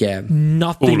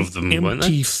nothing, all of them,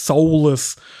 empty,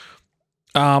 soulless.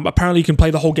 Apparently you can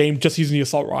play the whole game just using the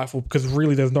assault rifle because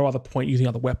really there's no other point using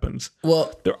other weapons.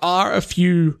 Well, there are a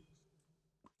few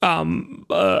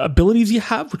abilities you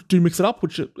have which do mix it up,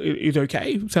 which is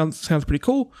okay. Sounds pretty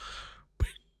cool. But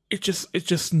it's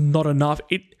just not enough.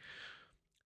 It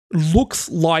looks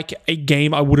like a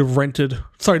game I would have rented.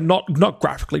 Sorry, not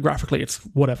graphically. Graphically, it's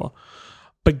whatever.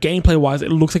 But gameplay-wise, it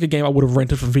looks like a game I would have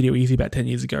rented from Video Easy about 10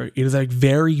 years ago. It is a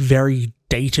very, very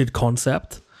dated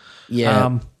concept.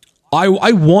 Yeah.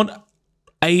 I want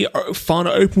a fun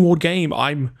open-world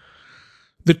game.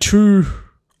 The two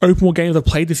open-world games I've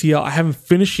played this year, I haven't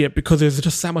finished yet because there's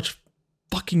just so much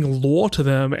fucking lore to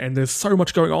them and there's so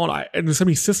much going on. And there's so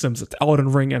many systems. It's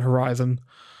Elden Ring and Horizon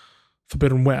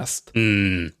Forbidden West.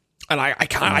 And I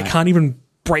can't even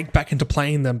break back into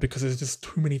playing them because there's just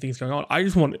too many things going on. I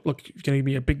just want, look, it's going to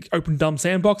be a big open dumb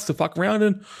sandbox to fuck around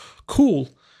in. Cool.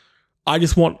 I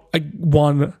just want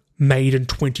one made in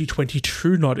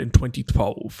 2022, not in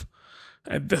 2012.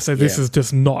 And so this is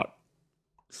just not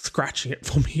scratching it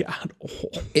for me at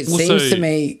all. It seems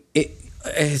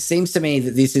to me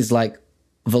that this is like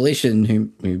Volition,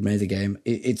 who made the game.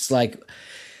 It's like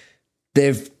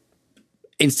they've,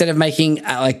 instead of making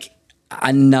like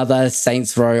another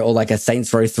Saints Row or like a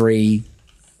Saints Row 3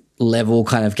 level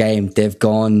kind of game, they've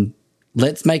gone,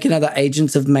 let's make another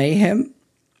Agents of Mayhem.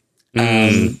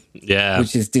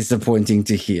 Which is disappointing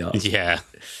to hear. Yeah.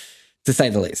 To say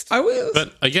the least.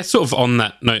 But I guess sort of on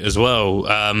that note as well,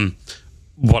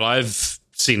 what I've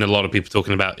seen a lot of people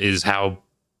talking about is how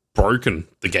broken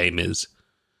the game is.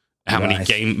 How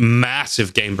many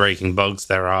massive game-breaking bugs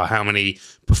there are, how many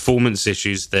performance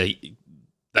issues that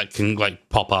can like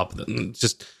pop up.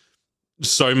 Just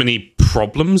so many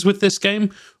problems with this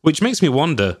game, which makes me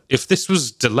wonder if this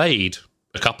was delayed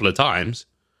a couple of times,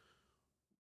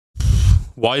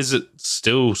 why is it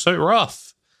still so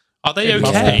rough? Are they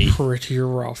okay? Pretty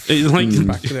rough.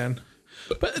 Back then.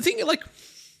 But the thing, like,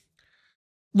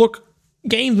 look,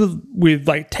 games with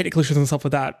like technical issues and stuff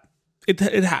like that,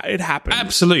 it happens.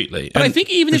 Absolutely. But I think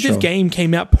even if this game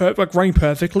came out running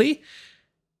perfectly,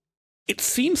 it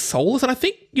seems soulless. And I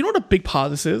think, you know what a big part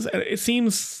of this is? It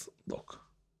seems, look,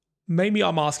 maybe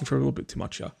I'm asking for a little bit too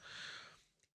much here.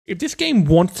 If this game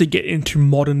wants to get into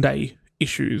modern day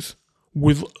issues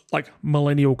with like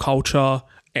millennial culture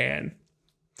and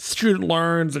student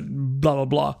loans and blah, blah,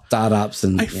 blah. Startups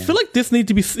and... I feel like this needs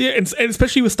to be... And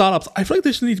especially with startups, I feel like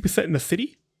this needs to be set in a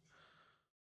city.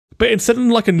 But instead of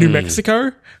like a New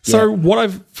Mexico. So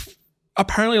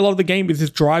apparently a lot of the game is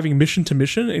just driving mission to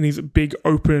mission in these big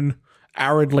open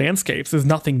arid landscapes. There's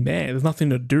nothing there. There's nothing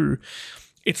to do.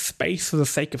 It's space for the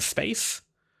sake of space,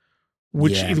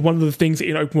 which is one of the things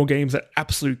in open world games that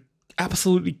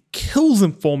absolutely kills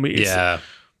them for me.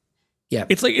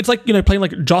 It's like playing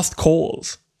like Just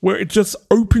Cause, where it's just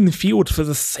open field for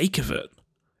the sake of it.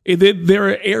 There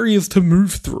are areas to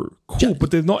move through, cool,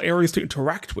 but there's not areas to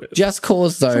interact with. Just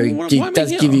Cause though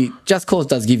Just Cause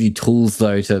does give you tools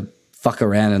though to fuck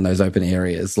around in those open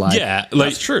areas. Like, yeah, like,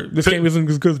 that's true. This game isn't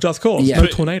as good as Just Cause. Yeah. No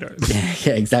tornadoes.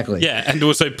 yeah, exactly. yeah, and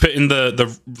also putting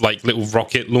the like little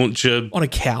rocket launcher On a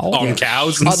cow. on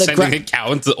cows and Oh, the sending a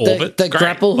cow into The, orbit. the Great.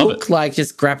 grapple Love hook, it. like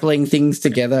just grappling things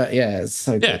together. Yeah, it's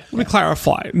so Yeah, good. Let me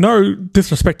clarify. No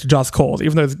disrespect to Just Cause,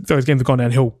 even though those games have gone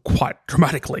downhill quite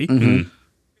dramatically.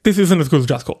 This isn't as good as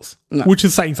Just Cause, which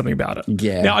is saying something about it.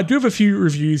 Yeah. Now, I do have a few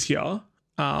reviews here,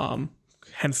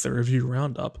 hence the review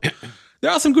roundup. There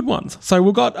are some good ones. So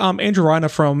we've got Andrew Reiner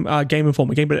from Game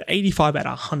Informer, game at 85 out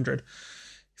of 100.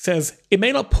 Says, it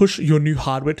may not push your new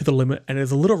hardware to the limit and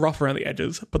is a little rough around the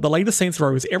edges, but the latest Saints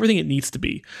Row is everything it needs to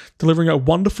be, delivering a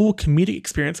wonderful comedic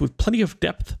experience with plenty of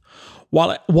depth.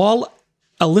 While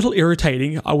a little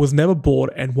irritating, I was never bored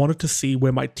and wanted to see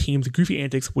where my team's goofy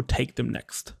antics would take them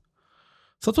next.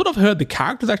 So that's what I've heard. The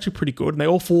character's actually pretty good, and they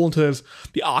all fall into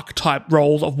the archetype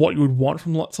roles of what you would want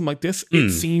from something like this.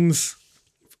 It seems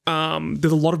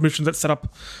there's a lot of missions that set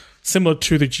up similar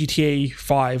to the GTA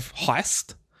 5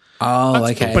 heist, Oh,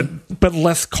 okay. but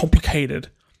less complicated.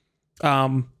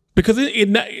 Because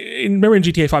remember in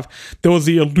GTA 5, there was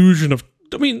the illusion of.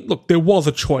 I mean, look, there was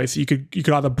a choice. You could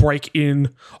either break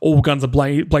in all guns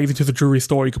blazing to the jewelry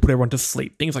store, you could put everyone to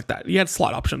sleep, things like that. You had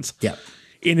slight options. yeah.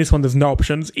 In this one, there's no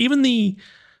options. Even the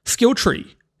skill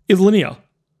tree is linear,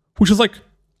 which is like,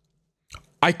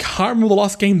 I can't remember the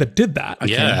last game that did that.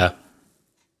 Yeah.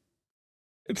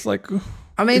 It's like,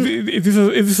 I mean, is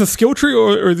this a skill tree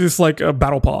or is this like a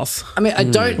battle pass? I mean, I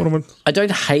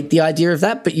don't hate the idea of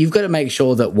that, but you've got to make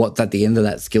sure that what's at the end of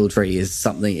that skill tree is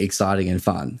something exciting and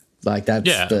fun. Like that's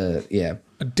Yeah.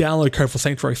 A download code for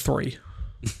Saints Row 3.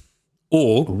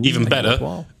 Or, even better,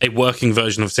 wow. a working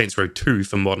version of Saints Row 2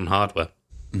 for modern hardware.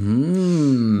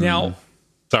 Now,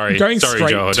 Sorry, Going straight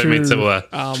Joe. I don't mean to,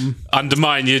 to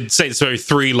undermine your Saints Row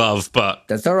 3 love, but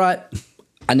That's all right.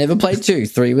 I never played 2.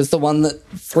 3 was the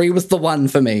one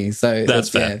for me. So that's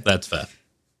fair. yeah. That's fair.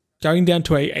 going down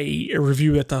to a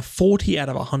review at the 40 out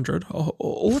of 100,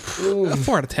 or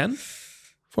 4 out of 10.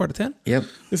 4 out of 10. Yep.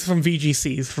 This is from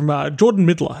VGC, from Jordan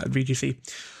Midler at VGC.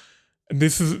 And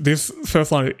this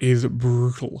first line is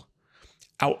brutal.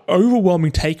 Our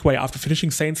overwhelming takeaway after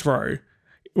finishing Saints Row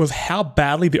was how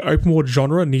badly the open world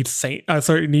genre needs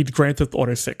Grand Theft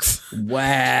Auto 6.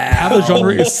 Wow. How the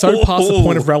genre is so past the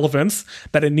point of relevance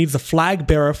that it needs a flag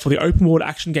bearer for the open world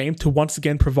action game to once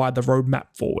again provide the roadmap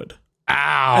forward.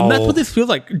 Ow. And that's what this feels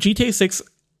like. GTA 6,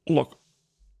 look,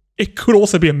 it could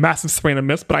also be a massive swing and a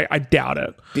miss, but I doubt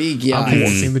it. Big From what yikes. I've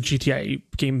seen the GTA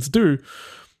games do.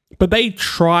 But they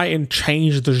try and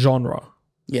change the genre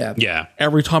Yeah. Yeah.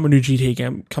 every time a new GTA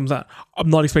game comes out. I'm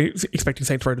not expecting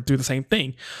Saints Row to do the same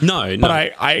thing. No. But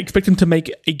I expect them to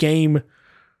make a game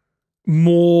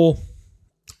more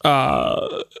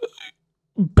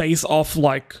based off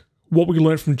like what we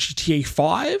learned from GTA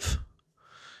 5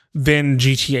 than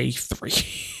GTA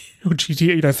 3 or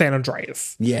GTA, San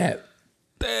Andreas. Yeah.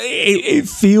 It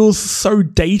feels so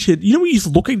dated. You know when you just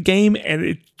look at a game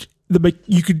and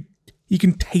you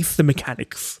can taste the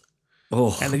mechanics.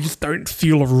 Oh. And they just don't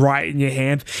feel right in your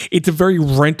hand. It's a very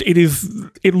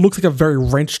it looks like a very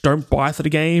wrench, don't buy sort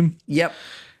of game. Yep.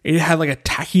 It has like a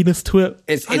tackiness to it.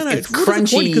 It's I don't know, it's really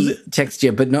disappointing 'cause crunchy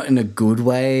texture, but not in a good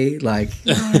way. Like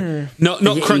Not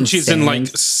Is it crunchy as in like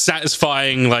insane?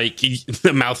 satisfying like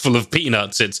a mouthful of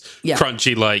peanuts. It's Yeah.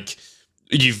 crunchy like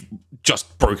you've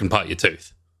just broken part of your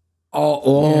tooth.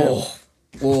 oh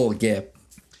yeah.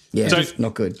 Yeah, So- it's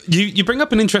not good. You bring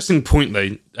up an interesting point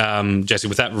though, Jesse,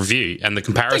 with that review and the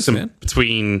comparison man.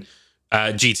 between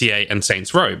GTA and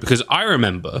Saints Row, because I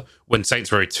remember when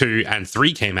Saints Row 2 and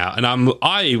 3 came out, and I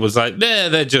was like,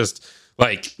 they're just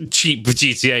like cheap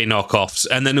GTA knockoffs.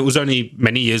 And then it was only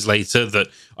many years later that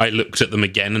I looked at them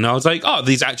again and I was like, oh,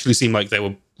 these actually seem like they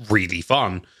were really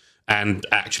fun and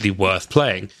actually worth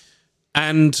playing.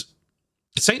 And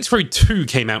Saints Row 2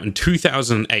 came out in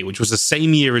 2008, which was the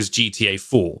same year as GTA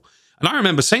 4. And I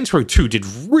remember Saints Row 2 did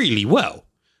really well.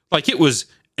 Like, it was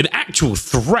an actual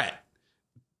threat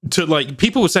to, like,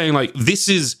 people were saying, like, this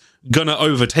is gonna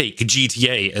overtake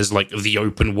GTA as, like, the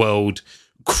open world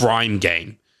crime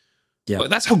game. Yeah. Like,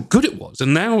 that's how good it was.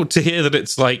 And now to hear that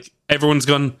it's, like, everyone's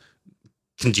gone,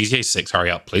 can GTA 6 hurry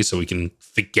up, please, so we can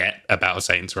forget about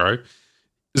Saints Row?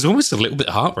 It's almost a little bit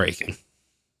heartbreaking.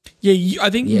 Yeah, I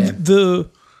think Yeah.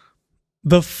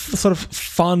 the sort of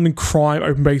fun crime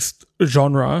open based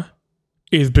genre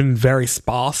has been very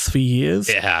sparse for years,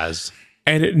 It has.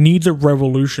 and it needs a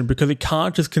revolution because it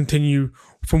can't just continue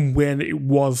from when it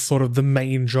was sort of the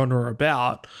main genre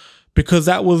about, because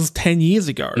that was 10 years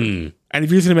ago. And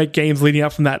if you're just going to make games leading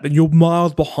up from that, then you're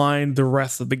miles behind the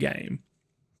rest of the game.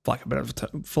 For lack of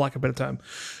a better term,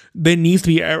 there needs to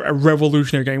be a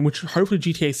revolutionary game, which hopefully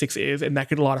GTA 6 is, and that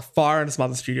could light a fire into some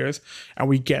other studios, and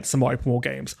we get some open world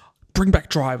games. Bring back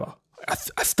Driver.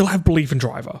 I still have belief in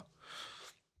Driver.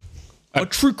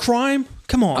 True crime?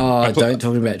 Come on. Oh, don't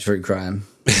talk about true crime.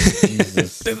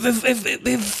 Jesus.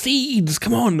 There's seeds.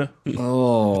 Come on.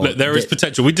 Oh, Look, there is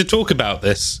potential. We did talk about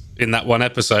this in that one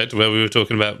episode where we were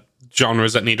talking about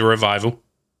genres that need a revival.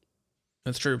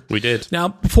 That's true. We did. Now,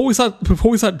 before we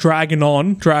start drag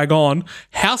on,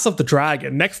 House of the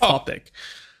Dragon. Next topic.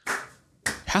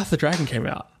 House of the Dragon came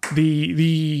out.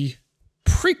 The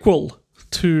prequel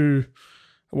to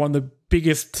one of the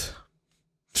biggest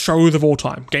shows of all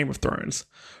time, Game of Thrones.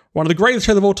 One of the greatest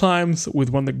shows of all times with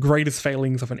one of the greatest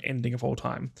failings of an ending of all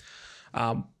time.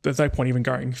 There's no point even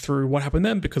going through what happened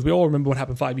then because we all remember what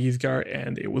happened 5 years ago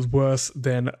and it was worse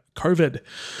than COVID.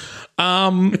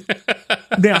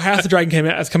 Now, House of the Dragon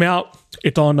has come out.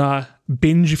 It's on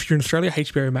Binge if you're in Australia,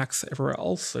 HBO Max everywhere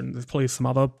else, and there's probably some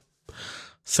other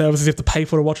services you have to pay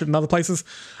for to watch it in other places.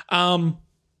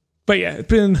 But yeah, it's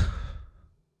been...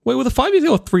 Wait, was it 5 years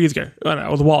ago or 3 years ago? I don't know,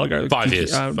 it was a while ago. 5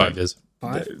 years. 5 years.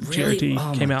 Really? GOT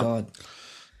Oh came my out. God.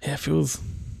 Yeah, it feels...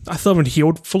 I still haven't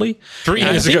healed fully. 3 years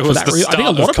I think ago for was that the reason- I think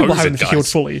a start lot of people of haven't COVID, healed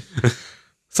guys. fully.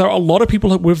 So a lot of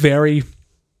people were very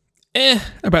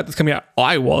about this coming out.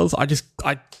 I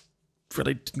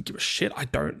really didn't give a shit. I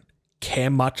don't care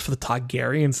much for the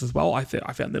Targaryens as well. I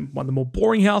found them one of the more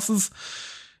boring houses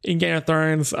in Game of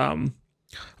Thrones. I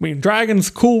mean, dragons,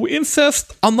 cool.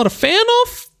 Incest, I'm not a fan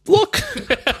of. Look,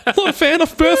 I'm not a fan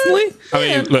of personally. I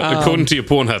mean, look, according to your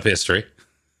Pornhub history,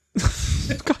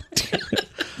 God damn it.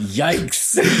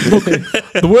 Yikes.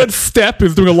 The word step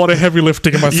is doing a lot of heavy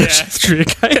lifting in my search history,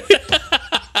 okay?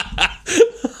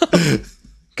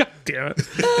 God damn it.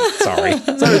 sorry.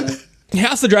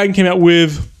 House of the Dragon came out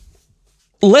with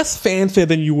less fanfare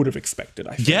than you would have expected,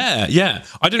 I think. Yeah.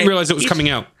 I didn't realize it was coming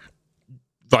out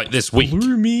like this week.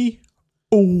 Blew me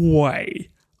away.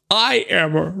 I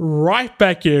am right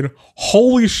back in.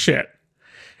 Holy shit.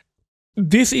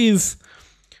 This is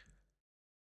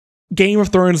Game of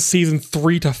Thrones season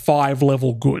 3 to 5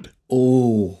 level good.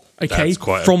 Oh, Okay, That's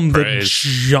quite a from the praise.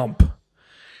 jump.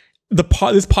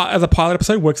 This part as a pilot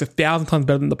episode works 1,000 times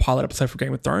better than the pilot episode for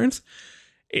Game of Thrones.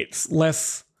 It's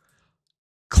less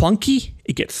clunky.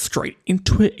 It gets straight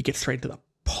into it. It gets straight into the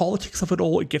politics of it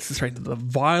all. It gets straight into the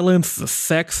violence, the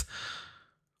sex,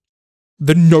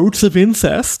 the notes of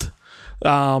incest.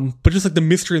 But just like the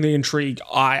mystery and the intrigue,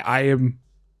 I am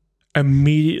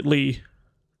immediately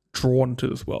drawn to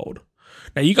this world.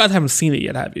 Now, you guys haven't seen it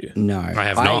yet, have you? no. I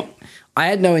have not. I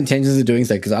had no intentions of doing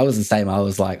so because I was the same. I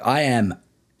was like, I am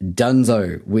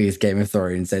dunzo with Game of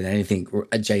Thrones and anything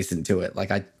adjacent to it.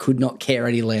 Like, I could not care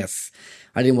any less.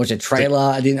 I didn't watch a trailer.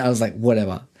 I was like,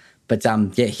 whatever. But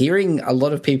yeah, hearing a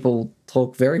lot of people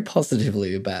talk very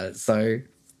positively about it. So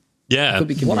Yeah. could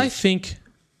be What I convinced. think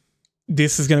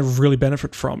this is going to really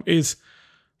benefit from is,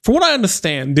 from what I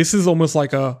understand, this is almost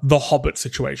like a The Hobbit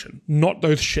situation. Not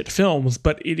those shit films,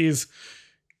 but it is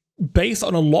based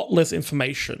on a lot less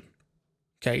information.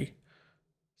 Okay,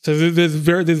 so there's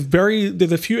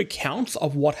a few accounts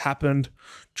of what happened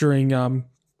during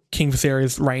King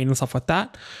Viserys' reign and stuff like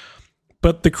that.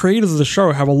 But the creators of the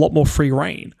show have a lot more free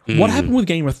reign. What happened with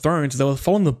Game of Thrones is they were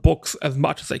following the books as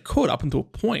much as they could up until a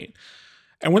point.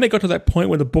 And when they got to that point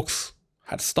where the books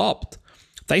had stopped,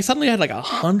 they suddenly had like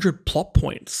 100 plot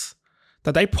points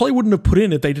that they probably wouldn't have put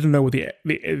in if they didn't know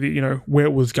where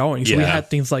it was going. So we Yeah. had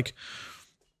things like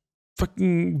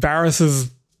fucking Varys's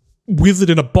wizard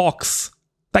in a box.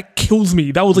 That kills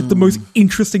me. That was like the most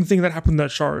interesting thing that happened in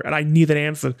that show, and I need that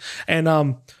answered. And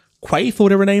Quaithe or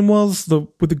whatever her name was,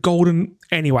 with the golden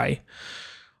anyway.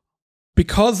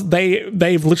 Because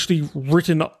they've literally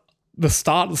written the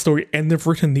start of the story and they've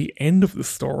written the end of the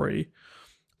story,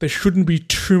 there shouldn't be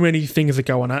too many things that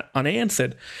go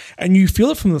unanswered. And you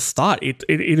feel it from the start.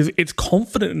 It's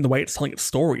confident in the way it's telling its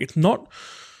story. It's not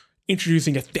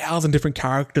introducing 1,000 different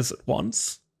characters at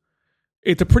once.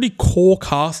 It's a pretty core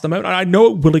cast at the moment. I know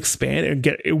it will expand and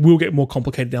it will get more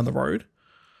complicated down the road.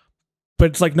 But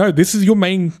it's like, no, this is your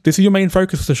main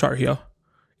focus of the show here.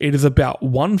 It is about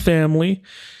one family.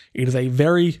 It is a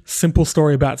very simple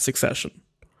story about succession.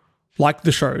 Like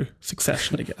the show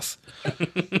Succession, I guess.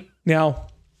 Now,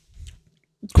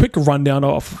 quick rundown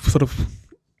of sort of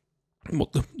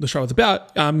what the show is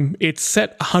about. It's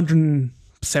set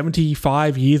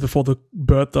 175 years before the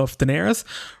birth of Daenerys.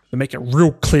 They make it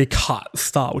real clear cut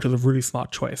start, which is a really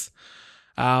smart choice.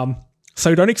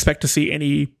 So don't expect to see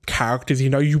any characters.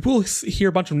 You will hear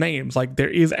a bunch of names. Like there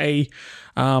is a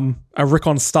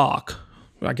Rickon Stark.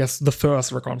 I guess the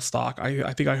first Rickon Stark.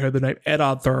 I think I heard the name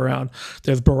Eddard throw around.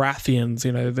 There's Baratheons.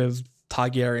 There's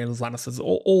Targaryens, Lannisters.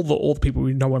 All the people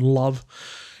we know and love.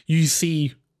 You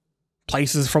see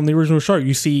places from the original show.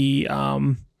 You see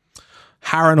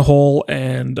Harrenhal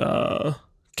and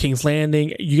King's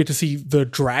Landing. You get to see the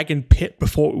dragon pit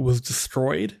before it was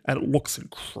destroyed, and it looks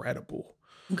incredible.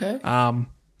 Okay. So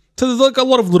there's like a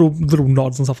lot of little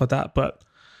nods and stuff like that, but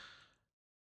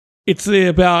it's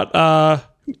about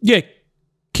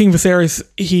King Viserys.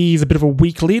 He's a bit of a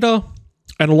weak leader,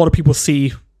 and a lot of people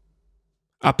see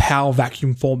a power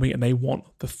vacuum forming, and they want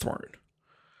the throne.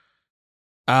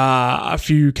 A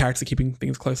few characters are keeping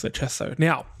things close to their chest, though.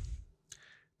 Now,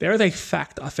 there is a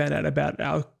fact I found out about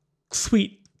our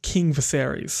sweet King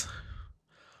Viserys.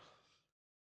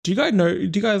 Do you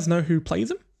guys know who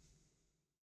plays him?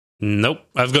 Nope.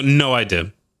 I've got no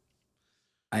idea.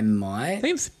 I might. His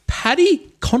name's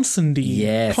Paddy Considine.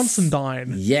 Yes.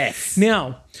 Considine. Yes.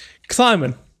 Now,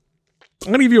 Simon,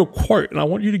 I'm going to give you a quote, and I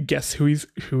want you to guess who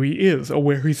he is or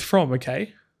where he's from,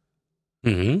 okay?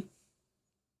 Mm-hmm.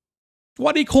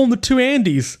 Why do you call them the two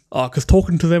Andys? Oh, because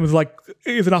talking to them is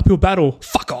an uphill battle.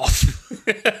 Fuck off.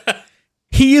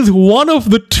 He is one of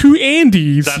the two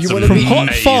Andys That's from amazing. Hot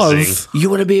Fuzz. You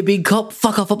want to be a big cop?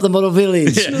 Fuck off up the model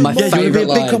village. My favorite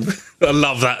line. I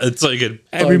love that. It's so good.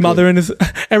 Every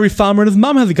farmer and his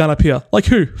mum has a gun up here. Like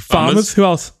who? Farmers? Who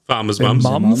else? Farmers' Their mums.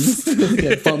 mums.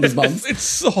 Yeah, farmers' mums. It's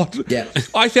so. Yeah.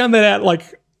 I found that out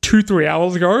 2-3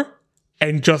 hours ago,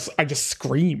 and I just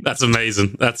screamed. That's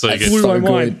amazing. That's so That's good. Blew so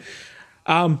my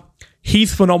mind.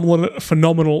 He's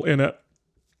phenomenal in it.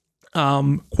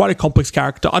 Quite a complex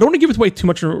character. I don't want to give away too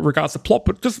much in regards to plot,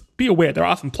 but just be aware there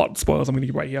are some plot spoilers I'm going to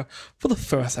give away here for the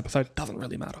first episode. It doesn't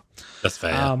really matter. That's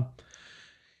fair.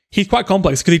 He's quite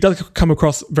complex because he does come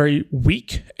across very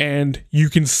weak, and you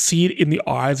can see it in the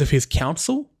eyes of his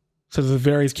council. So there's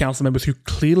various council members who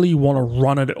clearly want to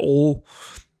run it all.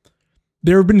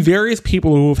 There have been various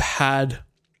people who have had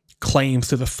claims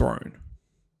to the throne.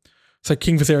 So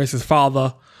King Viserys'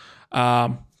 father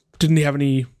didn't have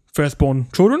any firstborn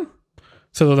children.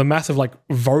 So there was a massive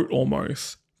vote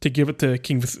almost to give it to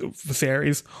King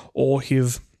Viserys or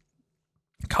his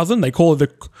cousin. They call her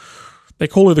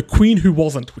the queen who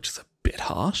wasn't, which is a bit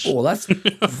harsh. Oh, that's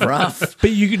rough.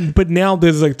 But now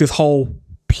there's this whole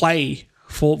play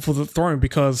for the throne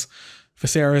because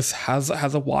Viserys has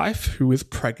a wife who is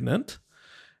pregnant,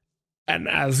 and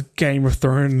as Game of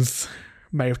Thrones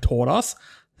may have taught us,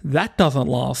 that doesn't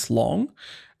last long.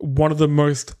 One of the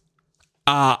most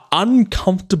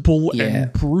uncomfortable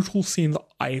and brutal scenes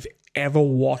I've ever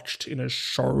watched in a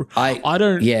show.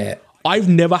 I've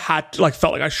never had to,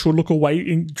 felt like I should look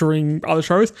away during other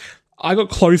shows. I got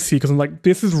close here because I'm like,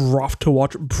 this is rough to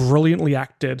watch, brilliantly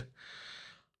acted,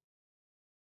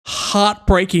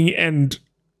 heartbreaking and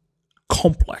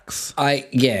complex.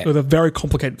 It was a very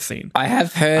complicated scene. I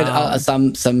have heard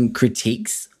some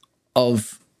critiques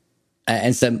of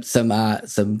and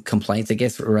some complaints, I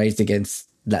guess, raised against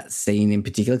that scene in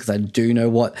particular, because I do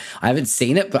know I haven't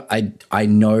seen it, but I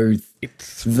know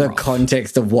It's the rough.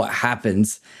 context of what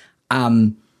happens.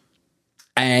 And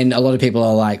a lot of people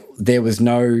are like, was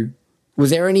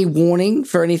there any warning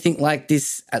for anything like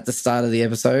this at the start of the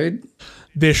episode?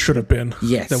 There should have been.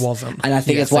 Yes. There wasn't. And I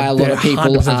think Yes, that's why a lot of there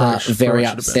people 100% are should very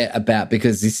have been. upset about,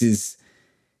 because this is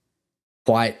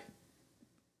quite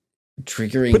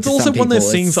triggering. But it's to also some one of those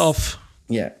people. things It's- of,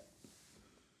 yeah.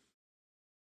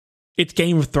 it's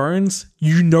Game of Thrones.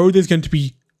 You know there's going to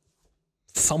be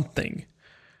something.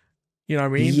 You know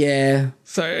what I mean? Yeah.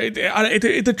 So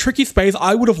it's a tricky space.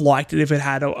 I would have liked it if it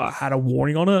had a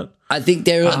warning on it. I think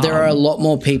there are a lot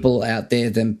more people out there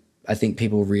than I think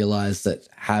people realize that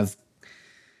have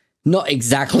not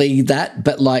exactly that,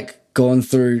 but gone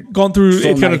through It's going to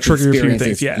traumatic trigger a few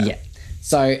experiences. things. Yeah.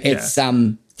 So it's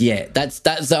that's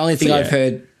the only thing I've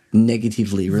heard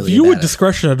negatively really Viewer about it.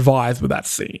 discretion advised with that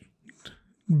scene.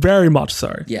 Very much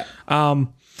so. Yeah.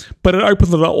 But it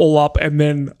opens it all up, and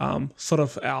then sort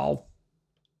of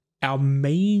our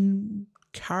main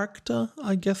character,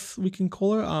 I guess we can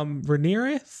call her,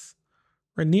 Rhaenyra,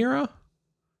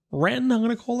 Ren, I'm going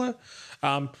to call her.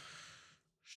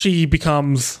 She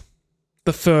becomes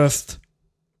the first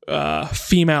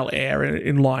female heir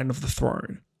in line of the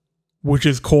throne, which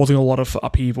is causing a lot of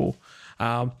upheaval.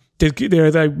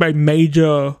 There's a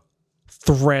major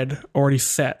thread already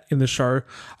set in the show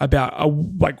about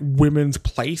women's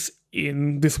place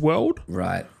in this world,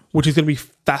 Right. which is going to be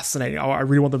fascinating. I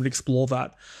really want them to explore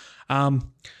that. And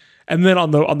then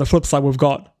on the flip side, we've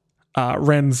got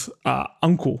Ren's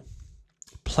uncle,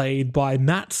 played by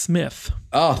Matt Smith.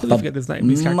 Oh, I forget his name.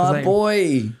 His character's my name.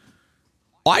 boy.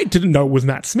 I didn't know it was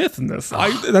Matt Smith in this.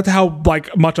 That's how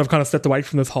much I've kind of stepped away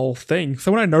from this whole thing.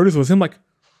 So when I noticed it was him, like,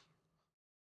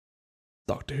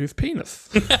 Doctor Who's penis.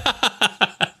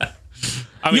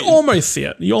 I mean, You almost see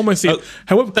it.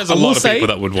 However, there's a I will lot of say, people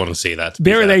that would want to see that. to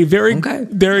be There is fair. a very Okay.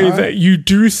 there is Alright. you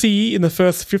do see in the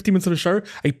first 50 minutes of the show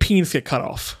a penis get cut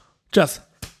off, just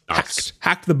Nice.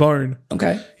 hacked the bone.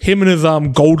 Okay. Him and his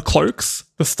gold cloaks.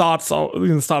 In the start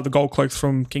of the gold cloaks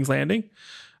from King's Landing.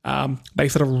 They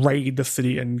sort of raid the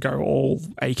city and go all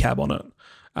ACAB on it.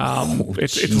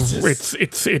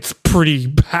 It's pretty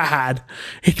bad.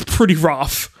 It's pretty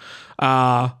rough.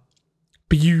 But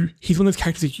he's one of those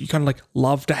characters that you kind of like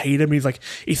love to hate him. He's like,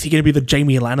 is he going to be the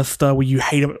Jaime Lannister where you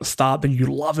hate him at the start, then you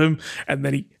love him, and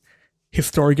then his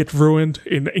story gets ruined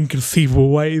in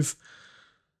inconceivable ways?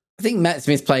 I think Matt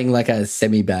Smith playing like a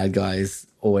semi-bad guy is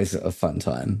always a fun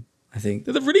time, I think.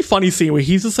 There's a really funny scene where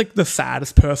he's just like the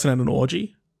saddest person at an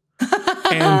orgy.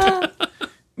 And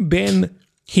then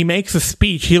he makes a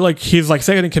speech. He's like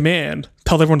second in command,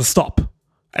 tells everyone to stop.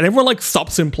 And everyone like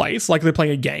stops in place like they're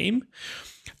playing a game.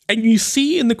 And you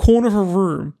see in the corner of a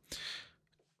room,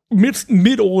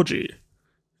 mid-orgy,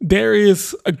 there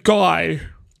is a guy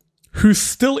who's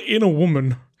still in a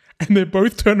woman, and they're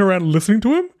both turned around listening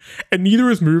to him, and neither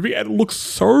is moving, and it looks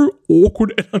so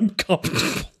awkward and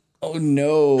uncomfortable. Oh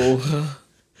no.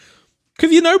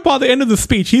 Because by the end of the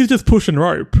speech, he's just pushing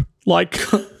rope. Like,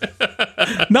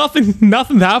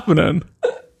 nothing's happening.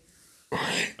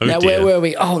 Oh, Now dear. where were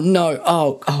we? Oh no.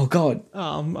 Oh god.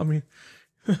 I mean,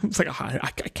 it's like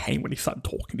I came when he started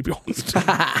talking, to be honest.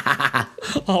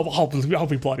 I'll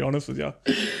be bloody honest with you.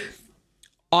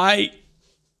 I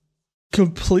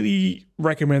completely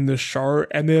recommend this show,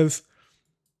 and it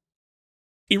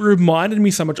reminded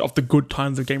me so much of the good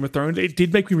times of Game of Thrones. It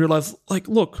did make me realize, like,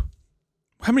 look,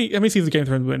 how many seasons of Game of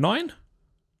Thrones were there? 9?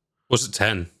 Was it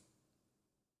 10?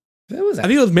 Where was I that?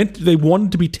 think it was meant they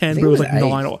wanted to be 10, but it was like 8.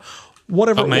 9 or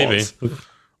whatever Oh, it maybe. was.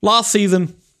 Last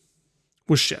season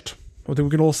was shit. I think we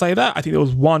can all say that. I think there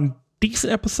was one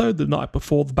decent episode the night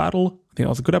before the battle. I think that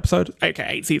was a good episode. Okay,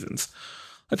 8 seasons.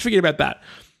 Let's forget about that.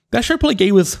 That show probably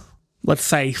gave us, let's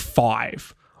say,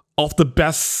 5 of the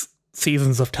best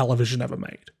seasons of television ever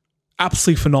made.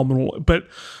 Absolutely phenomenal. But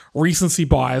recency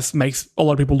bias makes a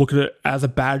lot of people look at it as a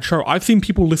bad show. I've seen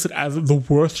people list it as the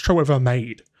worst show ever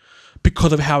made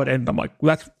because of how it ended. I'm like,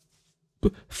 well,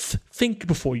 think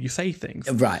before you say things.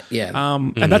 Right, yeah.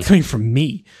 And that's coming from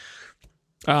me.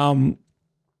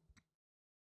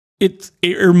 It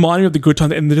reminded me of the good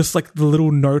times, and just like the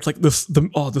little notes, like the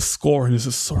score, and this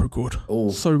is so good,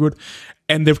 so good.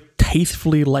 And they've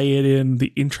tastefully layered in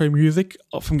the intro music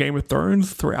from Game of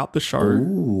Thrones throughout the show,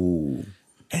 Ooh.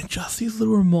 and just these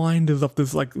little reminders of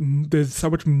this. Like, there's so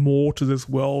much more to this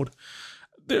world.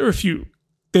 There are a few.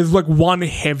 There's like one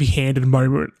heavy-handed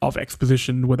moment of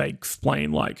exposition where they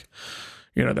explain, like,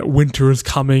 that winter is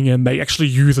coming, and they actually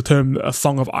use the term "a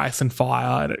song of ice and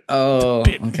fire," and it's a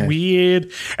bit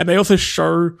weird. And they also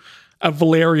show a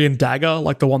Valerian dagger,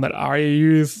 like the one that Arya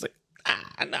used. Like,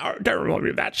 no, don't remind me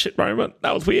of that shit moment.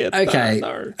 That was weird. Okay.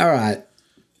 No. All right.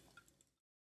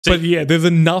 But yeah, there's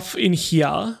enough in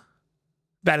here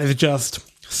that has just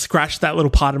scratched that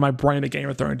little part of my brain that Game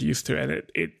of Thrones used to,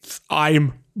 and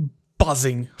I'm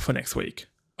buzzing for next week.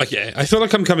 Okay, I feel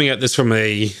like I'm coming at this from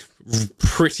a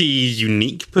pretty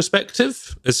unique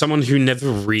perspective as someone who never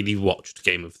really watched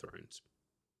Game of Thrones.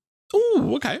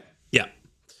 Ooh, okay. Yeah.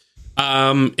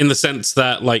 In the sense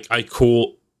that, like, I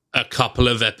caught a couple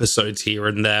of episodes here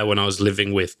and there when I was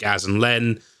living with Gaz and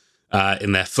Len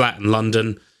in their flat in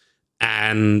London.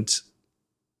 And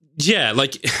yeah,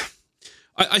 like,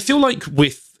 I feel like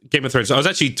with Game of Thrones, I was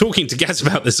actually talking to Gaz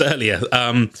about this earlier.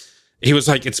 He was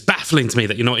like, it's baffling to me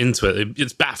that you're not into it.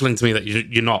 It's baffling to me that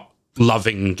you're not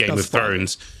loving Game of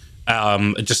Thrones.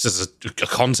 Just as a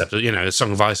concept, a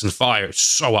Song of Ice and Fire, it's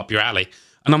so up your alley.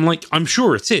 And I'm like, I'm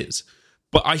sure it is.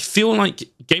 But I feel like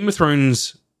Game of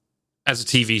Thrones as a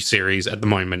TV series at the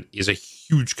moment is a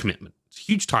huge commitment. It's a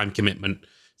huge time commitment.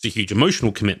 It's a huge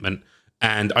emotional commitment.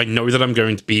 And I know that I'm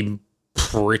going to be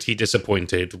pretty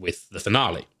disappointed with the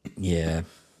finale. Yeah.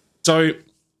 So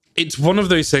it's one of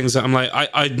those things that I'm like,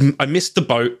 I missed the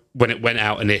boat when it went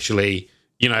out initially.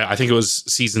 I think it was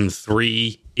season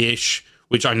 3-ish,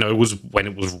 which I know was when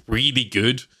it was really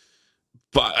good.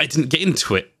 But I didn't get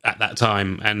into it at that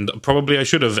time, and probably I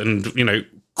should have, and,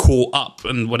 caught up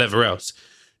and whatever else.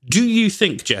 Do you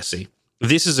think, Jesse,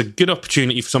 this is a good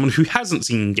opportunity for someone who hasn't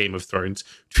seen Game of Thrones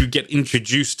to get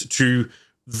introduced to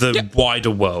the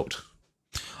wider world?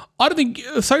 I don't think,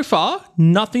 so far,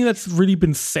 nothing that's really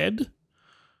been said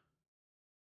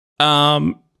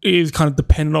is kind of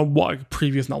dependent on what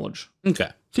previous knowledge. Okay.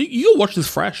 So you watch this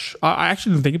fresh. I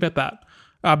actually didn't think about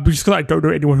that. Just because I don't know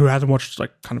anyone who hasn't watched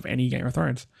like kind of any Game of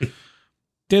Thrones.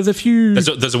 There's a few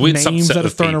There's a weird names subset that are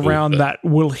of thrown people around that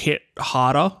will hit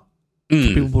harder for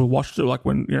people who watched it. Like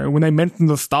when they mention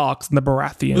the Starks and the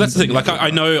Baratheons. Well, that's the thing. Like I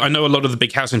know a lot of the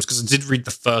big house names because I did read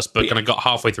the first book and I got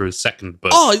halfway through the second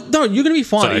book. Oh no, you're gonna be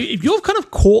fine. So- If you've kind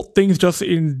of caught things just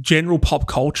in general pop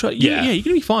culture, yeah, you're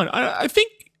gonna be fine. I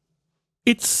think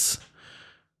it's.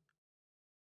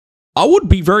 I would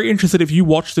be very interested if you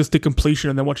watch this to completion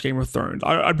and then watch Game of Thrones.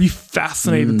 I'd be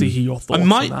fascinated to hear your thoughts.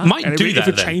 might- on that. might And do if that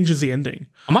it then. changes the ending.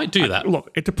 I might do that.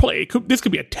 Look, this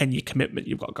could be a 10-year commitment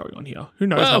you've got going on here. Who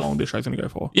knows how long this show's going to go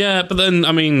for? Yeah, but then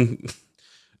I mean,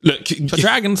 look, For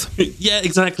dragons. yeah,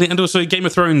 exactly, and also Game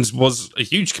of Thrones was a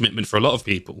huge commitment for a lot of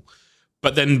people,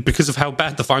 but then because of how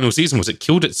bad the final season was, it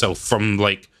killed itself from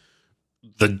like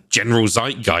the general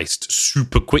zeitgeist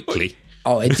super quickly.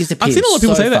 Oh, it disappeared. I've seen a lot of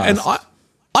people so say that, and fast.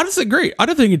 I disagree. I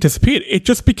don't think it disappeared. It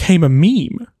just became a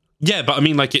meme. Yeah, but I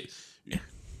mean, like it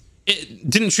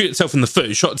didn't shoot itself in the foot;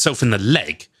 it shot itself in the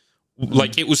leg.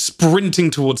 Like it was sprinting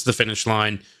towards the finish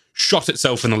line, shot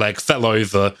itself in the leg, fell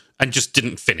over, and just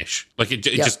didn't finish. Like it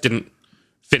just didn't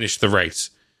finish the race.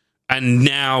 And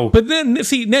now, But then,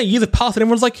 see, now years have passed and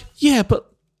everyone's like, yeah, but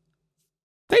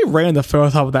they ran the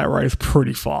first half of that race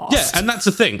pretty fast. yeah, and that's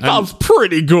the thing. that was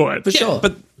pretty good. For sure.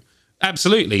 But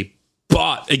absolutely.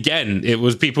 But again, it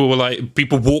was people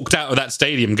walked out of that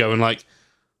stadium going like,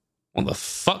 what the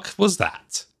fuck was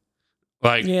that?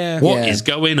 Like, Yeah. what Yeah. is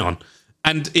going on?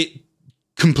 And it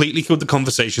completely killed the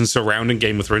conversation surrounding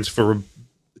Game of Thrones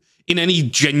in any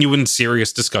genuine,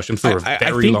 serious discussion for a I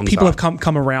very think long people time. have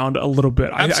come around a little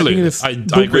bit. Absolutely. I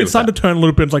think I agree with it's starting that. to turn a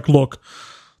little bit. It's like, look,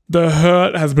 the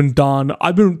hurt has been done.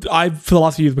 I've for the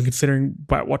last few years been considering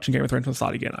about watching Game of Thrones from the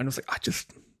start again. I'm just like,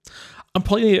 I'm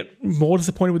probably more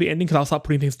disappointed with the ending because I'll start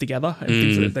putting things together and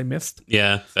things that they missed.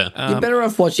 Yeah, fair. You're better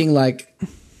off watching like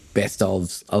best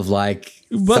ofs of like.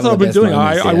 That's some what of the I've been best doing.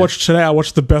 moments, I yeah. watched today. I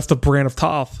watched the best of Brienne of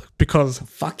Tarth because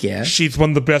Fuck yeah! she's one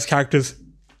of the best characters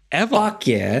ever. Fuck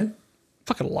yeah!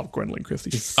 Fucking love Gwendolyn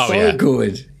Christie. Oh, so yeah.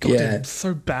 good. God, Yeah, dude,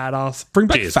 so badass. Bring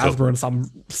back She is Phasma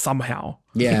somehow.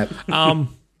 yeah. All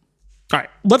right,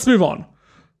 let's move on.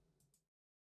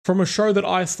 From a show that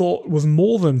I thought was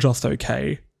more than just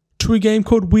okay to a game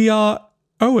called We Are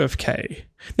OFK.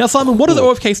 Now, Simon, what does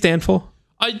OFK stand for?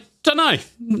 I don't know.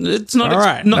 It's not. All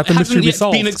right, not let the mystery hasn't be yet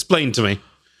solved. been explained to me.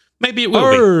 Maybe it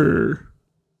will be. Oh,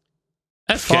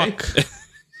 Okay. fuck.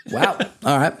 Wow.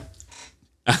 All right.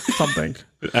 Something.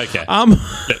 Okay.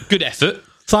 Look, good effort.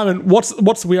 Simon,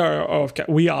 what's We Are OFK?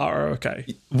 We Are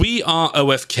OFK. We Are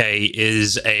OFK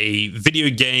is a video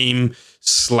game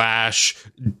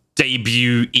 /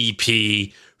 debut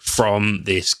EP from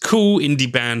this cool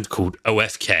indie band called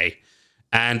OFK.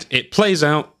 And it plays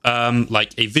out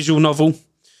like a visual novel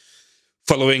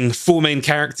following 4 main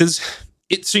characters: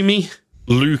 Itsumi,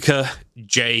 Luca,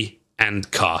 Jay, and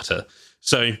Carter.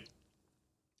 So,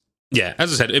 yeah,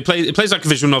 as I said, it plays like a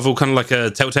visual novel, kind of like a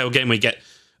Telltale game where you get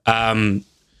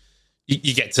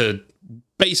you get to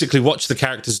basically watch the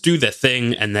characters do their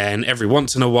thing, and then every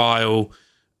once in a while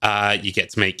you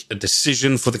get to make a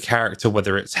decision for the character,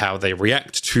 whether it's how they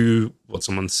react to what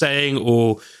someone's saying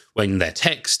or when they're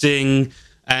texting,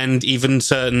 and even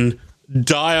certain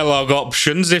dialogue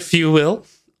options, if you will.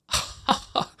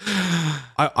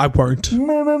 I won't.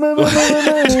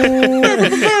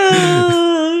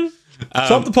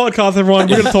 Stop the podcast, everyone.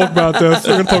 We're going to talk about this.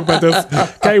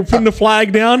 Okay, we're putting the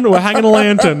flag down. We're hanging a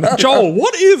lantern. Joel,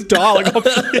 what is dialogue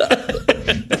option?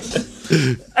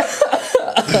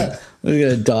 We're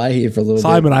gonna die here for a little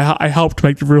Simon, I helped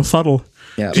make it real subtle.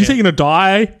 Yeah. Did you say you're going to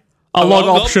die? Log log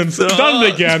options. op- We've done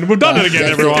it again. We've done it bit. again, That's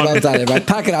it. everyone. Well done, everyone.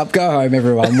 Pack it up. Go home,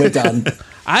 everyone. We're done.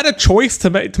 I had a choice to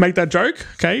make that joke.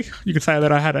 Okay, you could say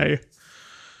that I had a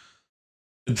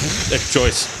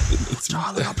Choice.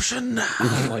 dialogue option.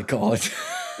 Oh my god.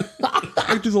 I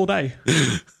could do this all day.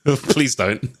 Please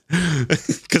don't,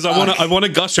 because I want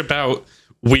to gush about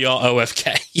We Are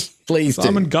OFK. Please do.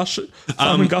 Simon gush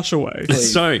away.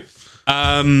 So,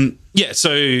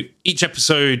 so each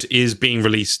episode is being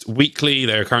released weekly.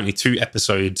 There are currently 2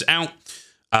 episodes out,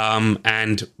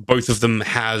 and both of them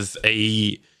have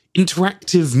a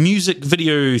interactive music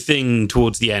video thing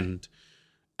towards the end,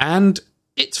 and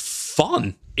it's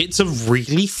fun. It's a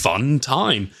really fun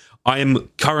time. I am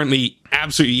currently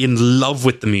absolutely in love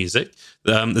with the music.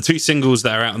 The 2 singles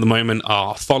that are out at the moment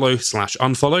are Follow /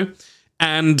 Unfollow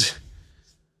and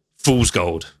Fool's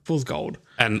Gold. Fool's Gold.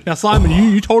 And Now, Simon,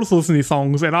 you told us to listen to these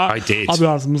songs, and I did. I'll be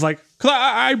honest, I was like, because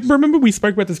I remember we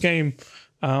spoke about this game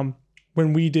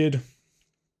when we did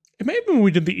It may have been when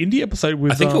we did the indie episode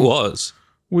with. I think it was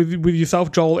with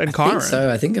yourself, Joel, and Kyron. I think so.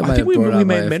 I think it might have we brought up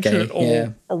may have IFK. mentioned it all Yeah.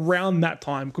 around that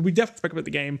time because we definitely spoke about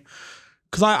the game.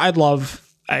 Because I'd love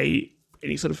any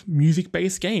sort of music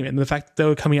based game, and the fact that they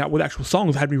were coming out with actual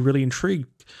songs had me really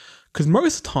intrigued. Because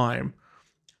most of the time,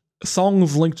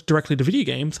 songs linked directly to video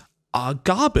games are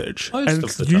garbage, Most and of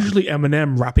it's the time. usually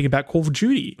Eminem rapping about Call of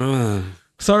Duty.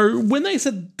 So when they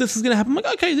said this is going to happen, I'm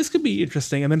like, okay, this could be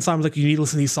interesting. And then Simon's like, you need to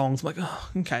listen to these songs. I'm like, oh,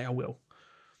 okay, I will.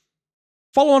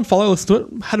 Listen to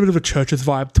it. Had a bit of a Churches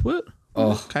vibe to it.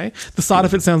 Oh. Okay. The start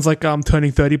of it sounds like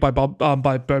Turning 30 by Bo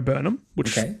Burnham,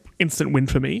 which Okay. instant win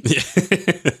for me.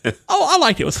 I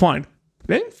liked it. It was fine.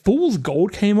 Then Fool's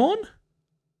Gold came on.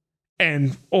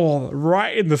 And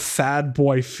right in the sad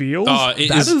boy feels. Oh, it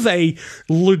that is- is a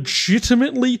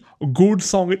legitimately good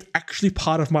song. It's actually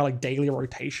part of my daily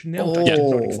rotation now, which I did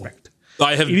not expect.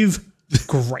 I have It is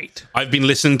great. I've been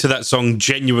listening to that song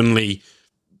genuinely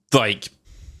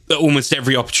almost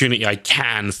every opportunity I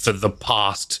can for the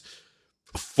past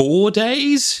 4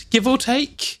 days, give or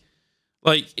take.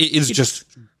 It is just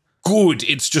good.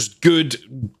 It's just good.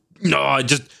 No, it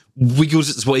just wiggles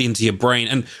its way into your brain.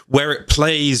 And where it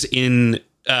plays in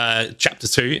chapter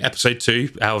 2, episode 2,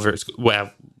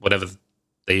 whatever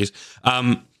they use,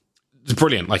 it's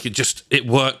brilliant. It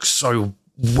works so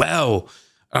well.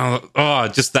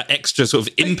 Just that extra sort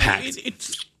of impact.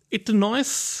 It's a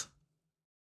nice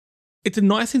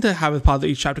thing to have as part of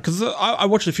each chapter because I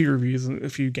watched a few reviews and a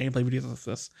few gameplay videos of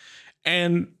this,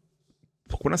 and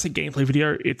when I say gameplay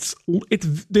video, it's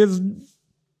there's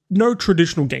no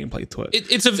traditional gameplay to it.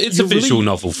 It's a visual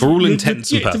novel for all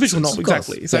intents and It's a purposes. visual novel, Of course,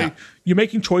 exactly. So yeah. you're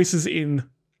making choices in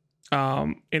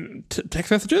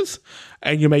text messages,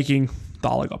 and you're making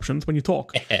dialogue options when you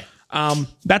talk.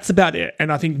 That's about it.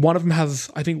 And I think one of them has.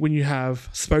 I think when you have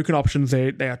spoken options,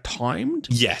 they are timed.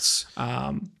 Yes,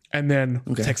 And then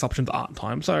text options aren't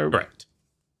timed. So correct.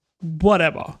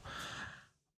 whatever.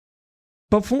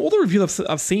 But from all the reviews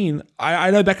I've seen,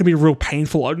 I know that can be real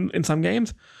painful in some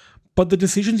games, but the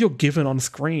decisions you're given on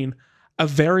screen are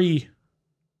very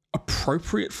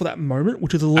appropriate for that moment,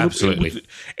 which is a little Absolutely.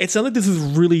 It sounds like this is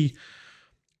really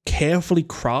carefully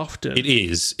crafted. It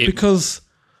is. Because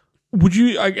would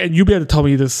you, and you'll be able to tell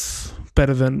me this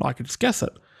better than I could just guess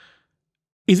it,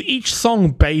 is each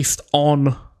song based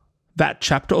on that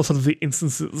chapter or sort of the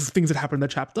instances, things that happen in the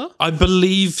chapter? I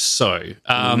believe so.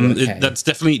 Okay. That's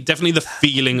definitely the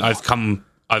feeling I've come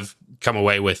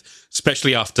away with,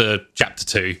 especially after chapter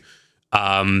 2.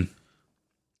 And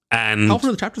How often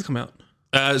do the chapters come out?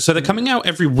 so they're coming out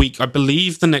every week. I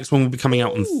believe the next one will be coming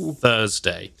out on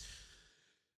Thursday.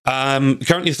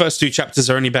 Currently, the first 2 chapters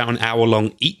are only about an hour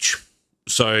long each.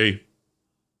 So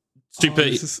super,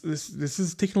 This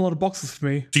is ticking a lot of boxes for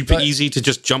me. super easy to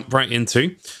just jump right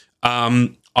into.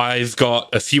 I've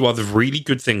got a few other really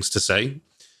good things to say.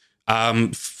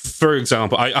 For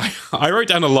example, I wrote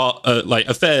down a lot,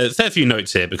 a fair few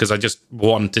notes here because I just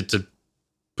wanted to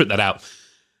put that out.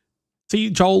 See,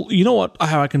 Joel, you know what?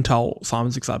 How I can tell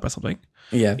Simon's excited about something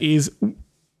Yeah. is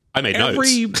I made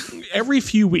notes. every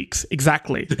few weeks,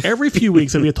 exactly. Every few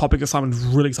weeks, there'll be a topic that Simon's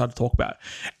really excited to talk about,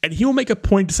 and he will make a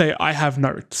point to say, "I have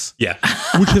notes," Yeah.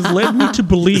 which has led me to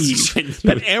believe Genuinely.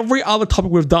 that every other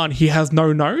topic we've done, he has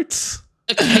no notes.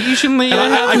 Occasionally, I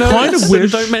have I notes kind of and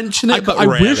wish don't mention it, but I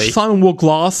rarely. wish Simon wore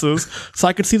glasses so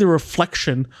I could see the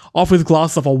reflection of his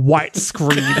glasses of a white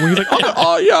screen. Where he's like,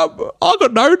 "Oh yeah, I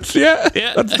got notes. Yeah,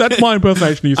 Yeah. That's my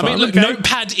impersonation of you, I Simon." mean, look, okay?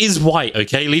 Notepad is white.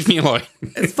 Okay, leave me alone.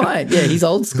 It's fine. Yeah, he's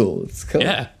old school. It's cool.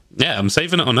 Yeah, I'm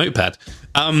saving it on Notepad.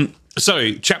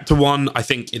 So chapter 1, I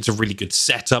think it's a really good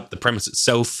setup. The premise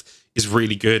itself is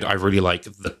really good. I really like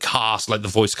the cast, like the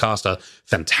voice cast are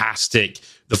fantastic.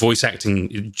 The voice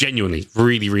acting, genuinely,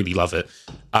 really, really love it.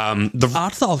 The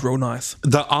Art style's real nice.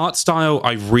 the art style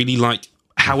I really like.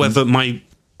 However, my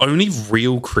only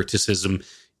real criticism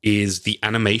is the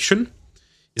animation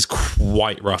is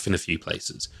quite rough in a few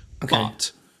places.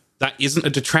 But that isn't a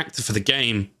detractor for the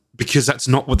game because that's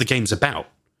not what the game's about.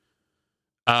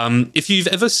 If you've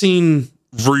ever seen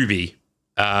Ruby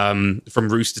from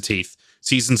Rooster Teeth,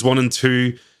 seasons 1 and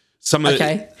 2, similar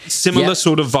Yep.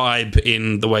 sort of vibe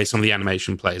in the way some of the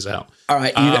animation plays out. All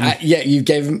right. You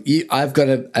gave him. I've got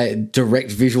a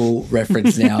direct visual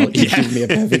reference now. You've given me a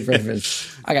perfect reference.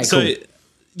 Okay, So cool.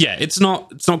 yeah, it's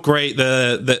not great.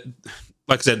 The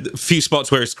like I said, a few spots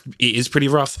where it is pretty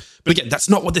rough. But again, that's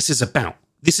not what this is about.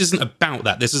 This isn't about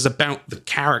that. This is about the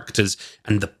characters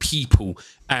and the people,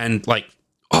 and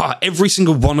every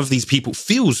single one of these people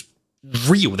feels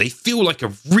real. They feel like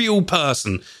a real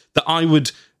person that I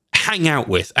would hang out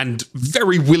with and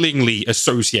very willingly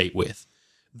associate with.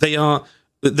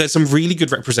 There's some really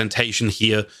good representation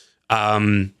here.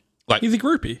 He's a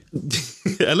groupie.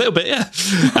 A little bit, yeah.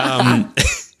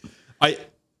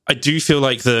 I do feel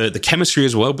like the chemistry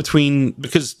as well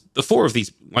because the four of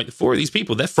these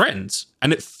people, they're friends,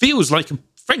 and it feels like a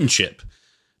friendship.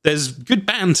 There's good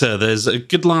banter, there's a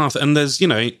good laugh, and there's,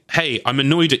 hey, I'm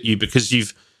annoyed at you because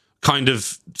you've kind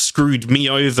of screwed me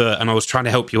over and I was trying to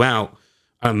help you out.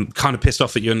 I'm kind of pissed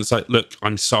off at you, and it's like, look,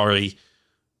 I'm sorry.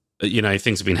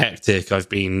 Things have been hectic. I've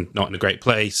been not in a great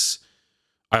place.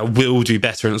 I will do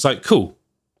better. And it's like, cool.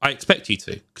 I expect you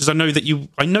to, because I know that you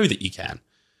can.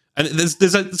 And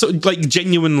there's a sort of like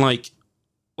genuine, like,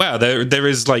 wow, there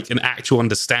is like an actual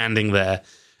understanding there.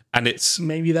 And it's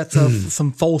maybe that's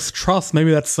some false trust. Maybe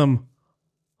that's some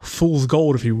fool's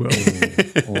gold, if you will.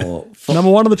 Number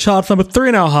 1 on the charts, number 3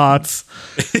 in our hearts.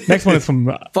 Next one is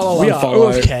from follow on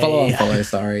follow.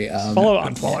 Sorry, follow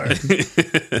on follow.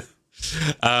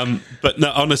 But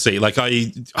no, honestly, like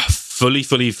I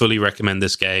fully recommend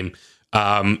this game.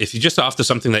 If you're just after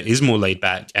something that is more laid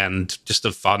back and just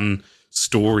a fun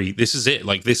story, this is it.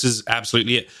 Like, this is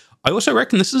absolutely it. I also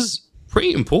reckon this is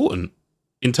pretty important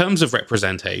in terms of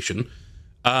representation.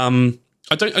 I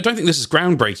don't think this is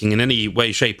groundbreaking in any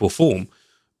way, shape, or form,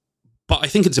 but I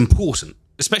think it's important,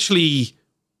 especially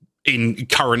in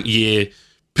current year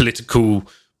political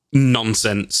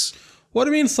nonsense. What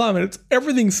do you mean, Simon?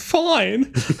 Everything's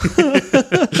fine.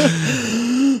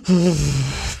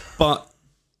 But,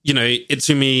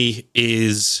 Itsumi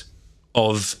is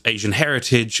of Asian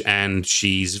heritage and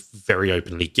she's very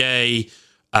openly gay.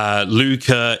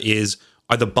 Luca is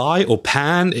either bi or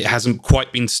pan. It hasn't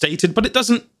quite been stated, but it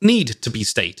doesn't need to be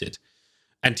stated.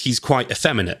 And he's quite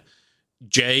effeminate.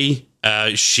 Jay,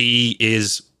 she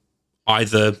is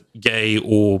either gay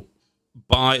or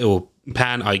bi or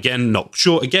pan. Again, not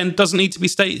sure. Again, doesn't need to be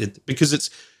stated because it's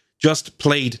just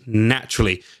played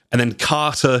naturally. And then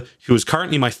Carter, who is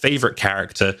currently my favorite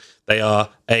character, they are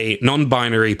a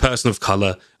non-binary person of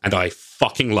color, and I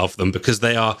fucking love them because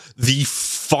they are the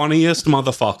funniest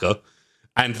motherfucker.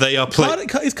 And they are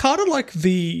is Carter like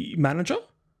the manager?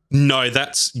 No,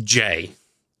 that's Jay.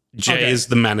 Jay is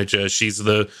the manager. She's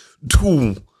the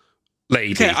tool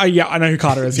lady. Okay, I know who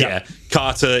Carter is. Yeah,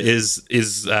 Carter is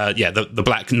the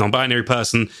black non-binary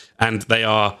person, and they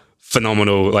are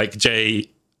phenomenal. Like, Jay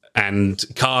and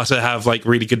Carter have like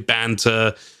really good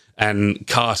banter, and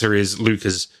Carter is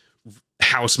Luca's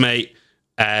housemate,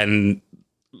 and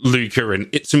Luca and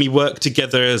Itsumi work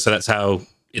together, so that's how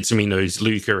Itsumi knows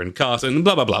Luca and Carter, and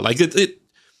blah blah blah. Like it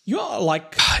you're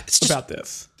like it's about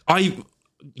this.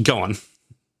 Go on.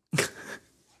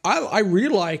 I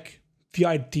really like the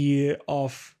idea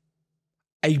of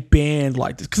a band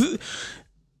like this, because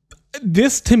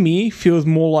this to me feels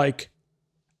more like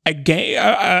a game,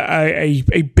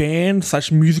 a band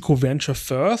 / musical venture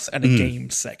first, and a game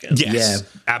second. Yes,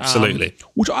 yeah, absolutely.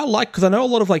 Which I like, because I know a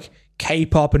lot of like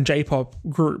K-pop and J-pop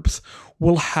groups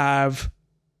will have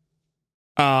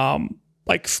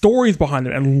like stories behind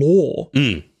them and lore.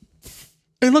 And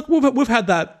look, we've had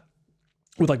that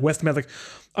with like Western bands, like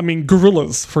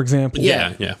Gorillaz, for example.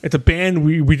 Yeah. It's a band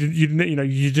you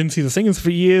didn't see the singers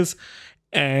for years,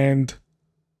 and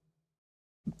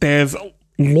there's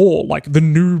lore, like the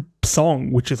new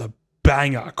song, which is a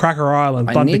banger, Cracker Island,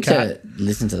 Thundercat. I need to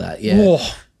listen to that. Yeah,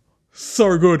 oh,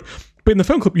 so good. But in the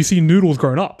film clip, you see Noodles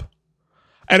grown up,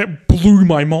 and it blew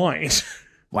my mind.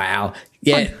 Wow.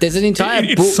 Yeah, there's an entire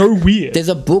book. It's so weird. There's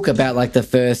a book about like the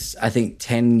first, I think,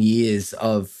 10 years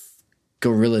of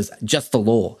Gorillaz, just the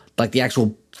lore, like the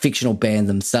actual fictional band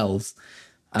themselves.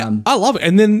 I love it.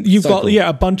 And then you've got cool.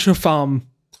 A bunch of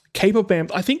K-pop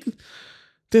bands. I think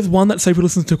there's one that Sophie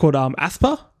listens to called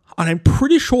Aspa, and I'm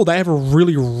pretty sure they have a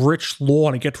really rich lore,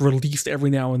 and it gets released every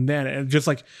now and then. And just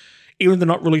like, even if they're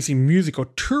not releasing music or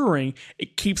touring,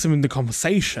 it keeps them in the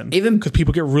conversation. Even because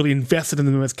people get really invested in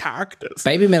them as characters.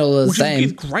 Baby Metal is the same.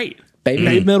 Is great.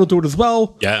 Baby Metal do it as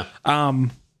well. Yeah.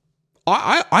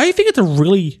 I think it's a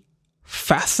really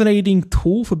fascinating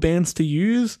tool for bands to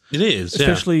use. It is,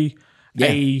 especially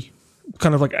a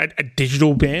kind of like a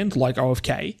digital band like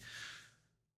OFK.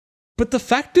 But the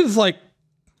fact is, like,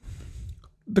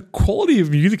 the quality of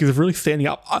music is really standing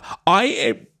up.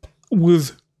 I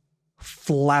was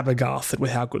flabbergasted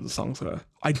with how good the songs were.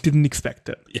 I didn't expect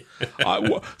it.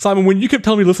 Yeah. Simon, when you kept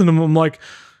telling me to listen to him, I'm like,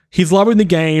 he's loving the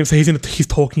game, so he's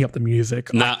talking up the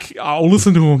music. Nah. I'll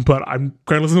listen to him, but I'm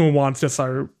going to listen to him once just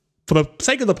so, for the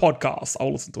sake of the podcast,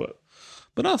 I'll listen to it.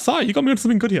 But no, sorry, you got me on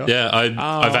something good here. Yeah,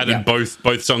 I've added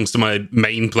both songs to my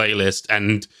main playlist,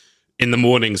 and in the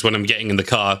mornings when I'm getting in the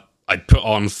car, I put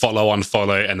on follow,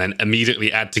 and then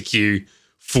immediately add to queue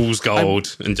Fool's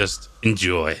Gold and just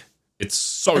enjoy. It's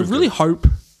so I really hope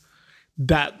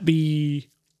that the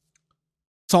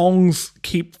songs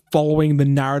keep following the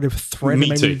narrative thread Me and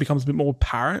maybe too. it becomes a bit more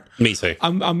apparent. Me too.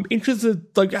 I'm interested.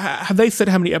 Like, have they said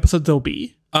how many episodes there'll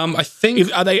be? I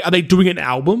think Are they doing an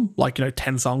album, like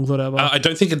 10 songs, or whatever? I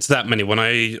don't think it's that many. When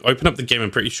I open up the game, I'm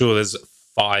pretty sure there's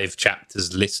 5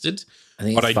 chapters listed. I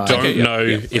think But it's I 5. don't Okay, yeah, know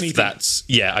yeah. if An EP. that's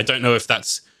I don't know if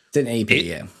that's It's an EP,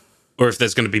 yeah. or if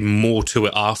there's going to be more to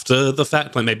it after the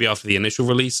fact. Like maybe after the initial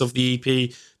release of the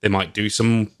EP, they might do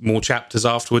some more chapters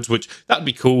afterwards, which that'd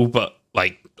be cool. But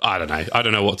like, I don't know. I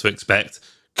don't know what to expect.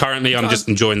 Currently, I'm just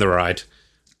enjoying the ride.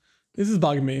 This is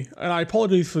bugging me, and I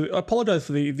apologize for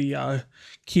the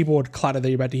keyboard clatter that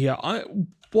you're about to hear.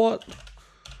 What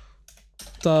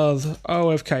does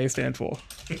OFK stand for?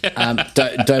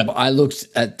 Don't, I looked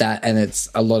at that and it's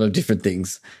a lot of different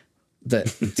things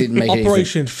that didn't make any sense.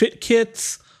 Operation Fit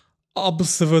Kits,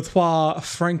 Observatoire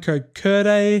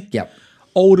Franco-Curte, Yep.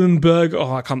 Oldenburg.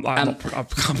 Oh, I can't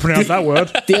pronounce that word.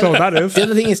 Don't know what that is. The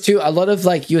other thing is too, a lot of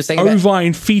like you were saying about,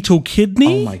 Ovine fetal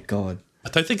kidney. oh my God. I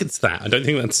don't think it's that. I don't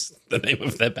think that's the name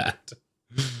of their band.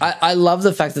 I love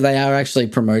the fact that they are actually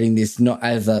promoting this not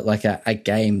as a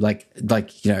game, like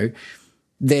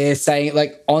they're saying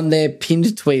like on their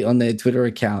pinned tweet on their Twitter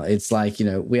account, it's like,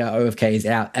 we are OFK's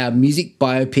our music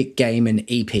biopic game and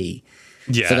EP.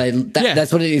 Yeah. So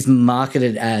that's what it is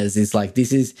marketed as, is like,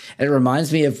 this is, it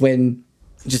reminds me of when,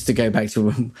 just to go back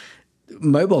to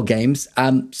mobile games,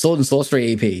 Sword and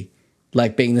Sorcery EP,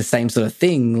 like being the same sort of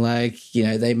thing. Like,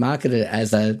 they marketed it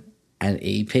as an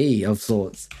EP of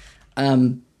sorts.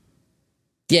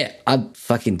 Yeah, I'm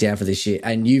fucking down for this shit.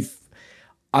 And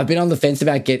I've been on the fence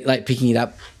about picking it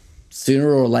up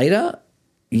sooner or later.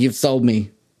 You've sold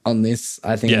me on this.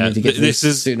 I think I need to get to this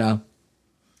sooner.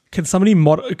 Can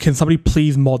somebody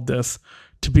please mod this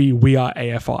to be We Are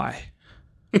AFI?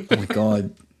 Oh my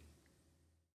God.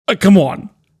 Come on.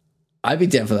 I'd be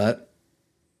down for that.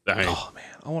 Oh man,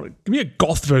 I want to give me a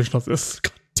goth version of this.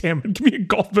 God damn it, give me a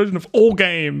goth version of all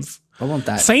games. I want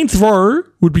that. Saints Row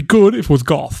would be good if it was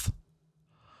goth.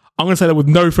 I'm going to say that with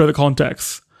no further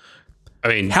context. I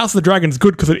mean, House of the Dragon is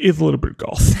good because it is a little bit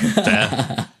goth.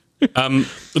 fair.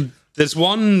 There's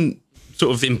one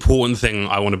sort of important thing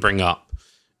I want to bring up,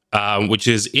 which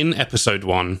is in episode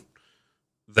 1,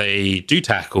 they do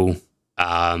tackle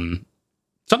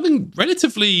something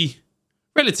relatively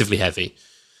heavy.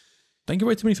 Don't give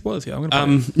away too many spoilers here. I'm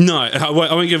going to No, I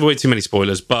won't give away too many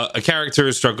spoilers, but a character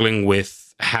is struggling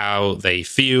with how they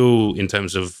feel in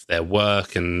terms of their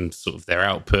work and sort of their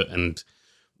output and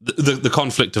the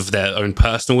conflict of their own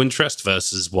personal interest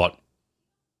versus what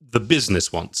the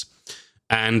business wants.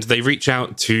 And they reach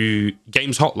out to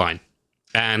Games Hotline.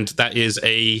 And that is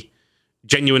a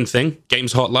genuine thing.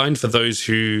 Games Hotline, for those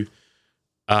who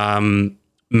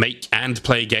make and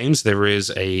play games, there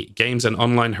is a games and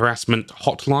online harassment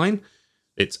hotline.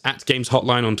 It's at Games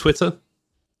Hotline on Twitter.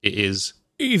 It is...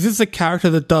 Is this a character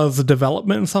that does the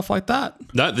development and stuff like that?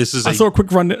 No, this is I saw a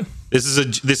quick run. This is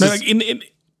Like in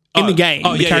the game.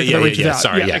 Oh, the yeah, character that reaches out.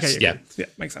 Sorry, yes, okay, yeah. Yeah,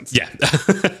 makes sense. Yeah.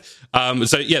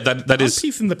 So yeah, that is... I'm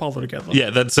piecing the puzzle together. Yeah,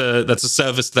 that's a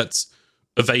service that's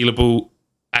available,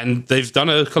 and they've done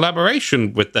a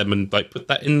collaboration with them and like put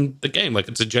that in the game. Like,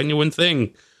 it's a genuine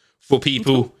thing for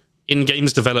people in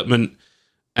games development,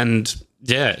 and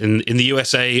yeah, in the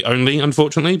USA only,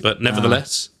 unfortunately, but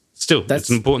nevertheless, still, it's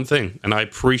an important thing, and I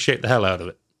appreciate the hell out of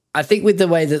it. I think with the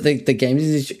way that the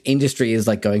games industry is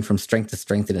like going from strength to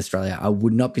strength in Australia, I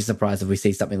would not be surprised if we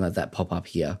see something like that pop up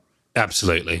here.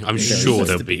 Absolutely, I'm sure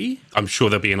there'll be. I'm sure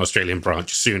there'll be an Australian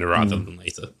branch sooner rather than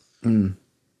later.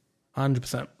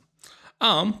 100%.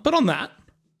 But on that,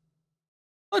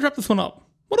 let's wrap this one up.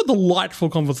 What a delightful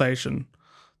conversation.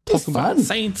 Talking about fun.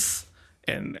 saints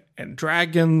and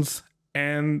dragons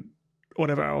and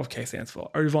whatever OFK stands for.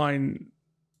 Ovine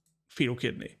fetal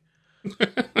kidney.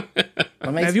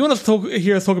 Now, if you want to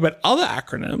hear us talk about other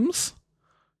acronyms,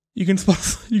 you can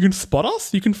spot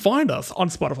us. You can find us on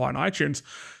Spotify and iTunes.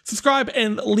 Subscribe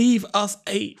and leave us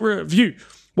a review.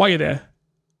 While you're there,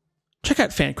 check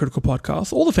out Fan Critical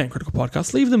Podcasts, all the Fan Critical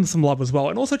Podcasts. Leave them some love as well.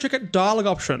 And also check out Dialogue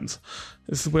Options.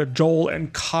 This is where Joel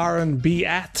and Karen be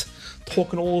at,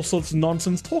 talking all sorts of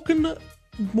nonsense, talking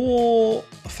more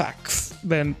facts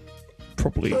than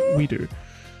probably we do.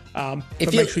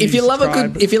 If you love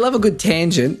a good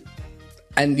tangent,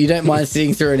 and you don't mind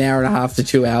sitting through an hour and a half to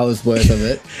 2 hours worth of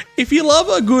it, if you love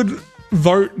a good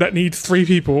vote that needs 3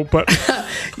 people, but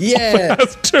yeah,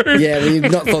 has 2, yeah, we've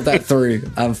not thought that through,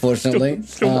 unfortunately.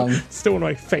 still one of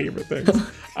my favorite things.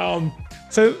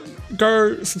 So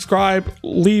go subscribe,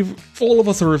 leave all of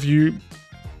us a review.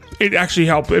 It actually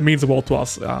helps. It means the world to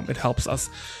us. It helps us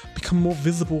become more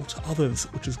visible to others,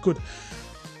 which is good.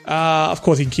 Of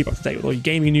course, you can keep up to date with all your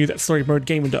gaming news at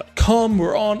storymodegaming.com.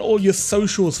 We're on all your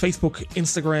socials, Facebook,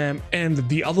 Instagram, and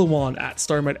the other one at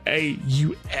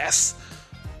StoryModeAUS.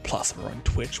 Plus, we're on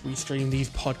Twitch. We stream these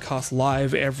podcasts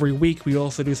live every week. We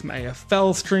also do some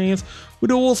AFL streams. We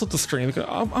do all sorts of streams.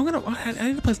 I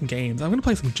need to play some games. I'm going to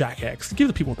play some Jack X. Give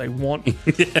the people what they want.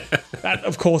 That,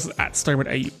 of course, is at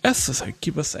StoryModeAUS, so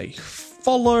give us a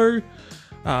follow. You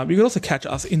can also catch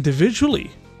us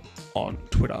individually on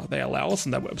Twitter. They allow us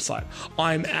on their website.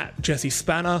 I'm at Jesse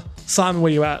Spanner. Simon,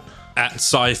 where you at? At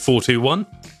Sci421.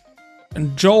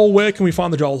 And Joel, where can we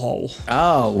find the Joel hole?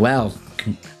 Oh, well.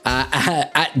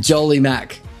 At Jolie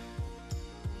Mac.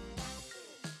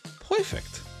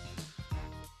 Perfect.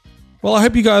 Well, I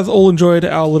hope you guys all enjoyed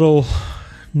our little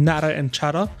natter and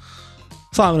chatter.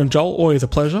 Simon and Joel, always a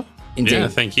pleasure. Indeed. Yeah,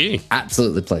 thank you.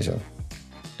 Absolutely pleasure.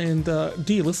 And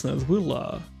dear listeners,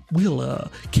 we'll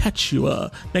catch you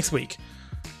next week.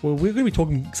 Well, we're going to be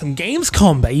talking some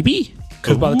Gamescom, baby.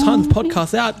 Because by the time this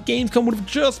podcast's out, Gamescom would have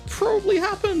just probably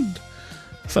happened.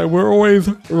 So we're always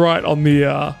right on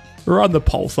the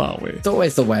pulse, aren't we? It's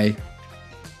always the way.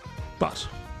 But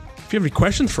if you have any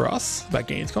questions for us about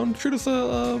Gamescom, shoot us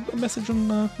a message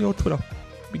on your Twitter.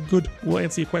 Be good. We'll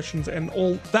answer your questions and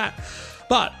all that.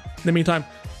 But in the meantime,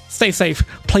 stay safe,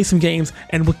 play some games,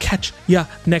 and we'll catch ya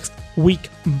next week.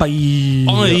 Bye.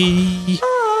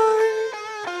 Bye.